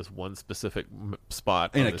have to go to this one specific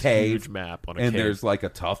spot in on a this cave huge map on a and cave. There's like a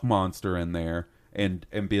tough monster in there and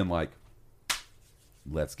being like,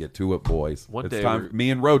 let's get to it, boys. One it's day time. Me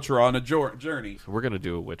and Roach are on a journey. We're going to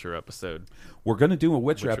do a Witcher episode. We're going to do a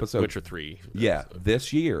Witcher episode. Witcher 3. Yeah, episode.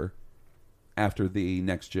 this year after the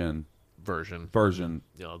next gen version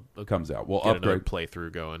I'll comes out. We'll get upgrade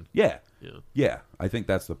playthrough going. Yeah. I think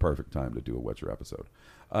that's the perfect time to do a Witcher episode.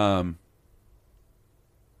 Oh,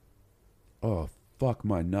 fuck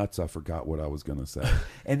my nuts. I forgot what I was going to say.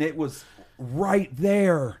 And it was right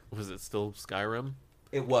there. Was it still Skyrim?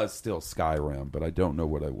 It was still Skyrim, but I don't know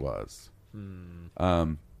what it was.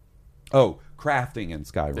 Crafting in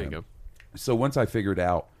Skyrim. There you go. So once I figured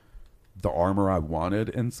out the armor I wanted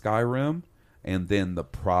in Skyrim, and then the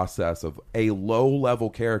process of a low-level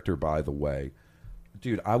character, by the way,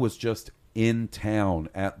 dude, I was just in town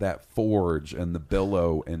at that forge and the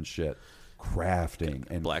billow and shit, crafting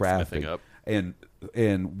and blacksmithing crafting. up.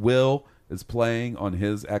 And Will is playing on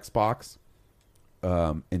his Xbox,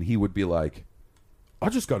 and he would be like, I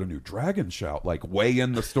just got a new dragon shout, like way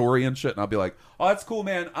in the story and shit. And I'll be like, oh, that's cool,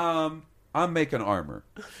 man. I'm making armor.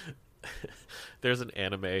 There's an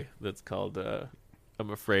anime that's called I'm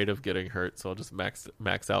Afraid of Getting Hurt, so I'll just max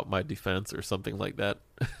out my defense or something like that.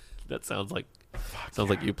 That sounds like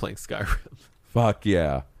like you playing Skyrim. Fuck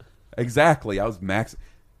yeah. Exactly. I was max.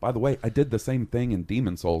 By the way, I did the same thing in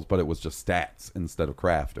Demon Souls, but it was just stats instead of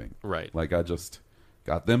crafting. Right. Like I just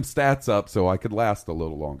got them stats up so I could last a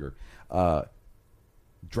little longer.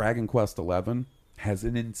 Dragon Quest XI has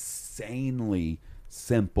an insanely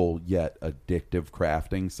simple yet addictive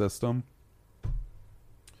crafting system.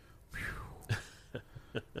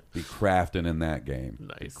 Be crafting in that game.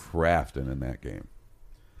 Nice. Be crafting in that game.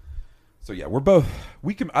 So yeah, we both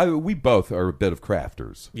are a bit of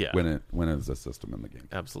crafters. Yeah. When it's a system in the game.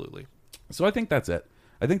 Absolutely. So I think that's it.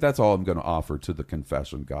 I think that's all I'm going to offer to the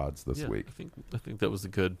confession gods this week. I think that was a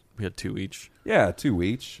good. We had 2 each. Yeah, 2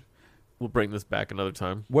 each. We'll bring this back another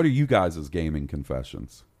time. What are you guys' gaming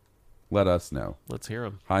confessions? Let us know. Let's hear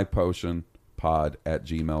them.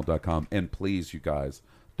 highpotionpod@gmail.com. And please, you guys,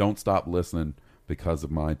 don't stop listening because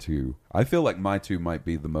of my 2. I feel like my 2 might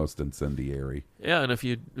be the most incendiary. Yeah, and if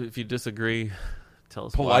you disagree, tell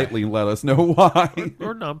us politely. Let us know why.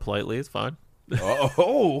 or non-politely, it's fine.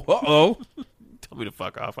 Uh-oh. Tell me to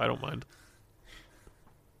fuck off. I don't mind.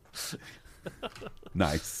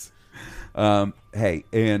 Nice. Hey,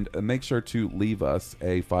 and make sure to leave us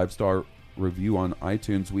a 5-star review on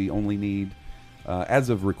iTunes. We only need, as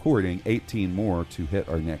of recording, 18 more to hit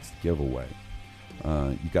our next giveaway.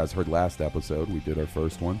 You guys heard last episode. We did our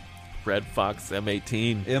first one. Red Fox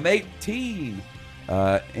M18. M18.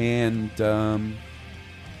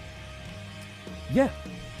 Yeah,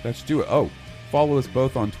 that should do it. Oh, follow us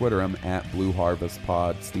both on Twitter. I'm at Blue Harvest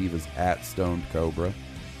Pod. Steve is at Stoned Cobra.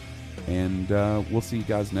 And we'll see you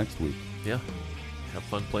guys next week. Yeah. Have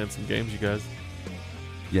fun playing some games, you guys.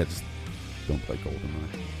 Yeah, just don't play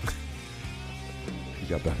GoldenEye. You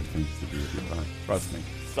got better things to do with your time. Trust me.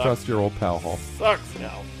 Sucks. Trust your old pal Hall. Sucks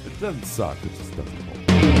now. It doesn't suck. It just doesn't hold.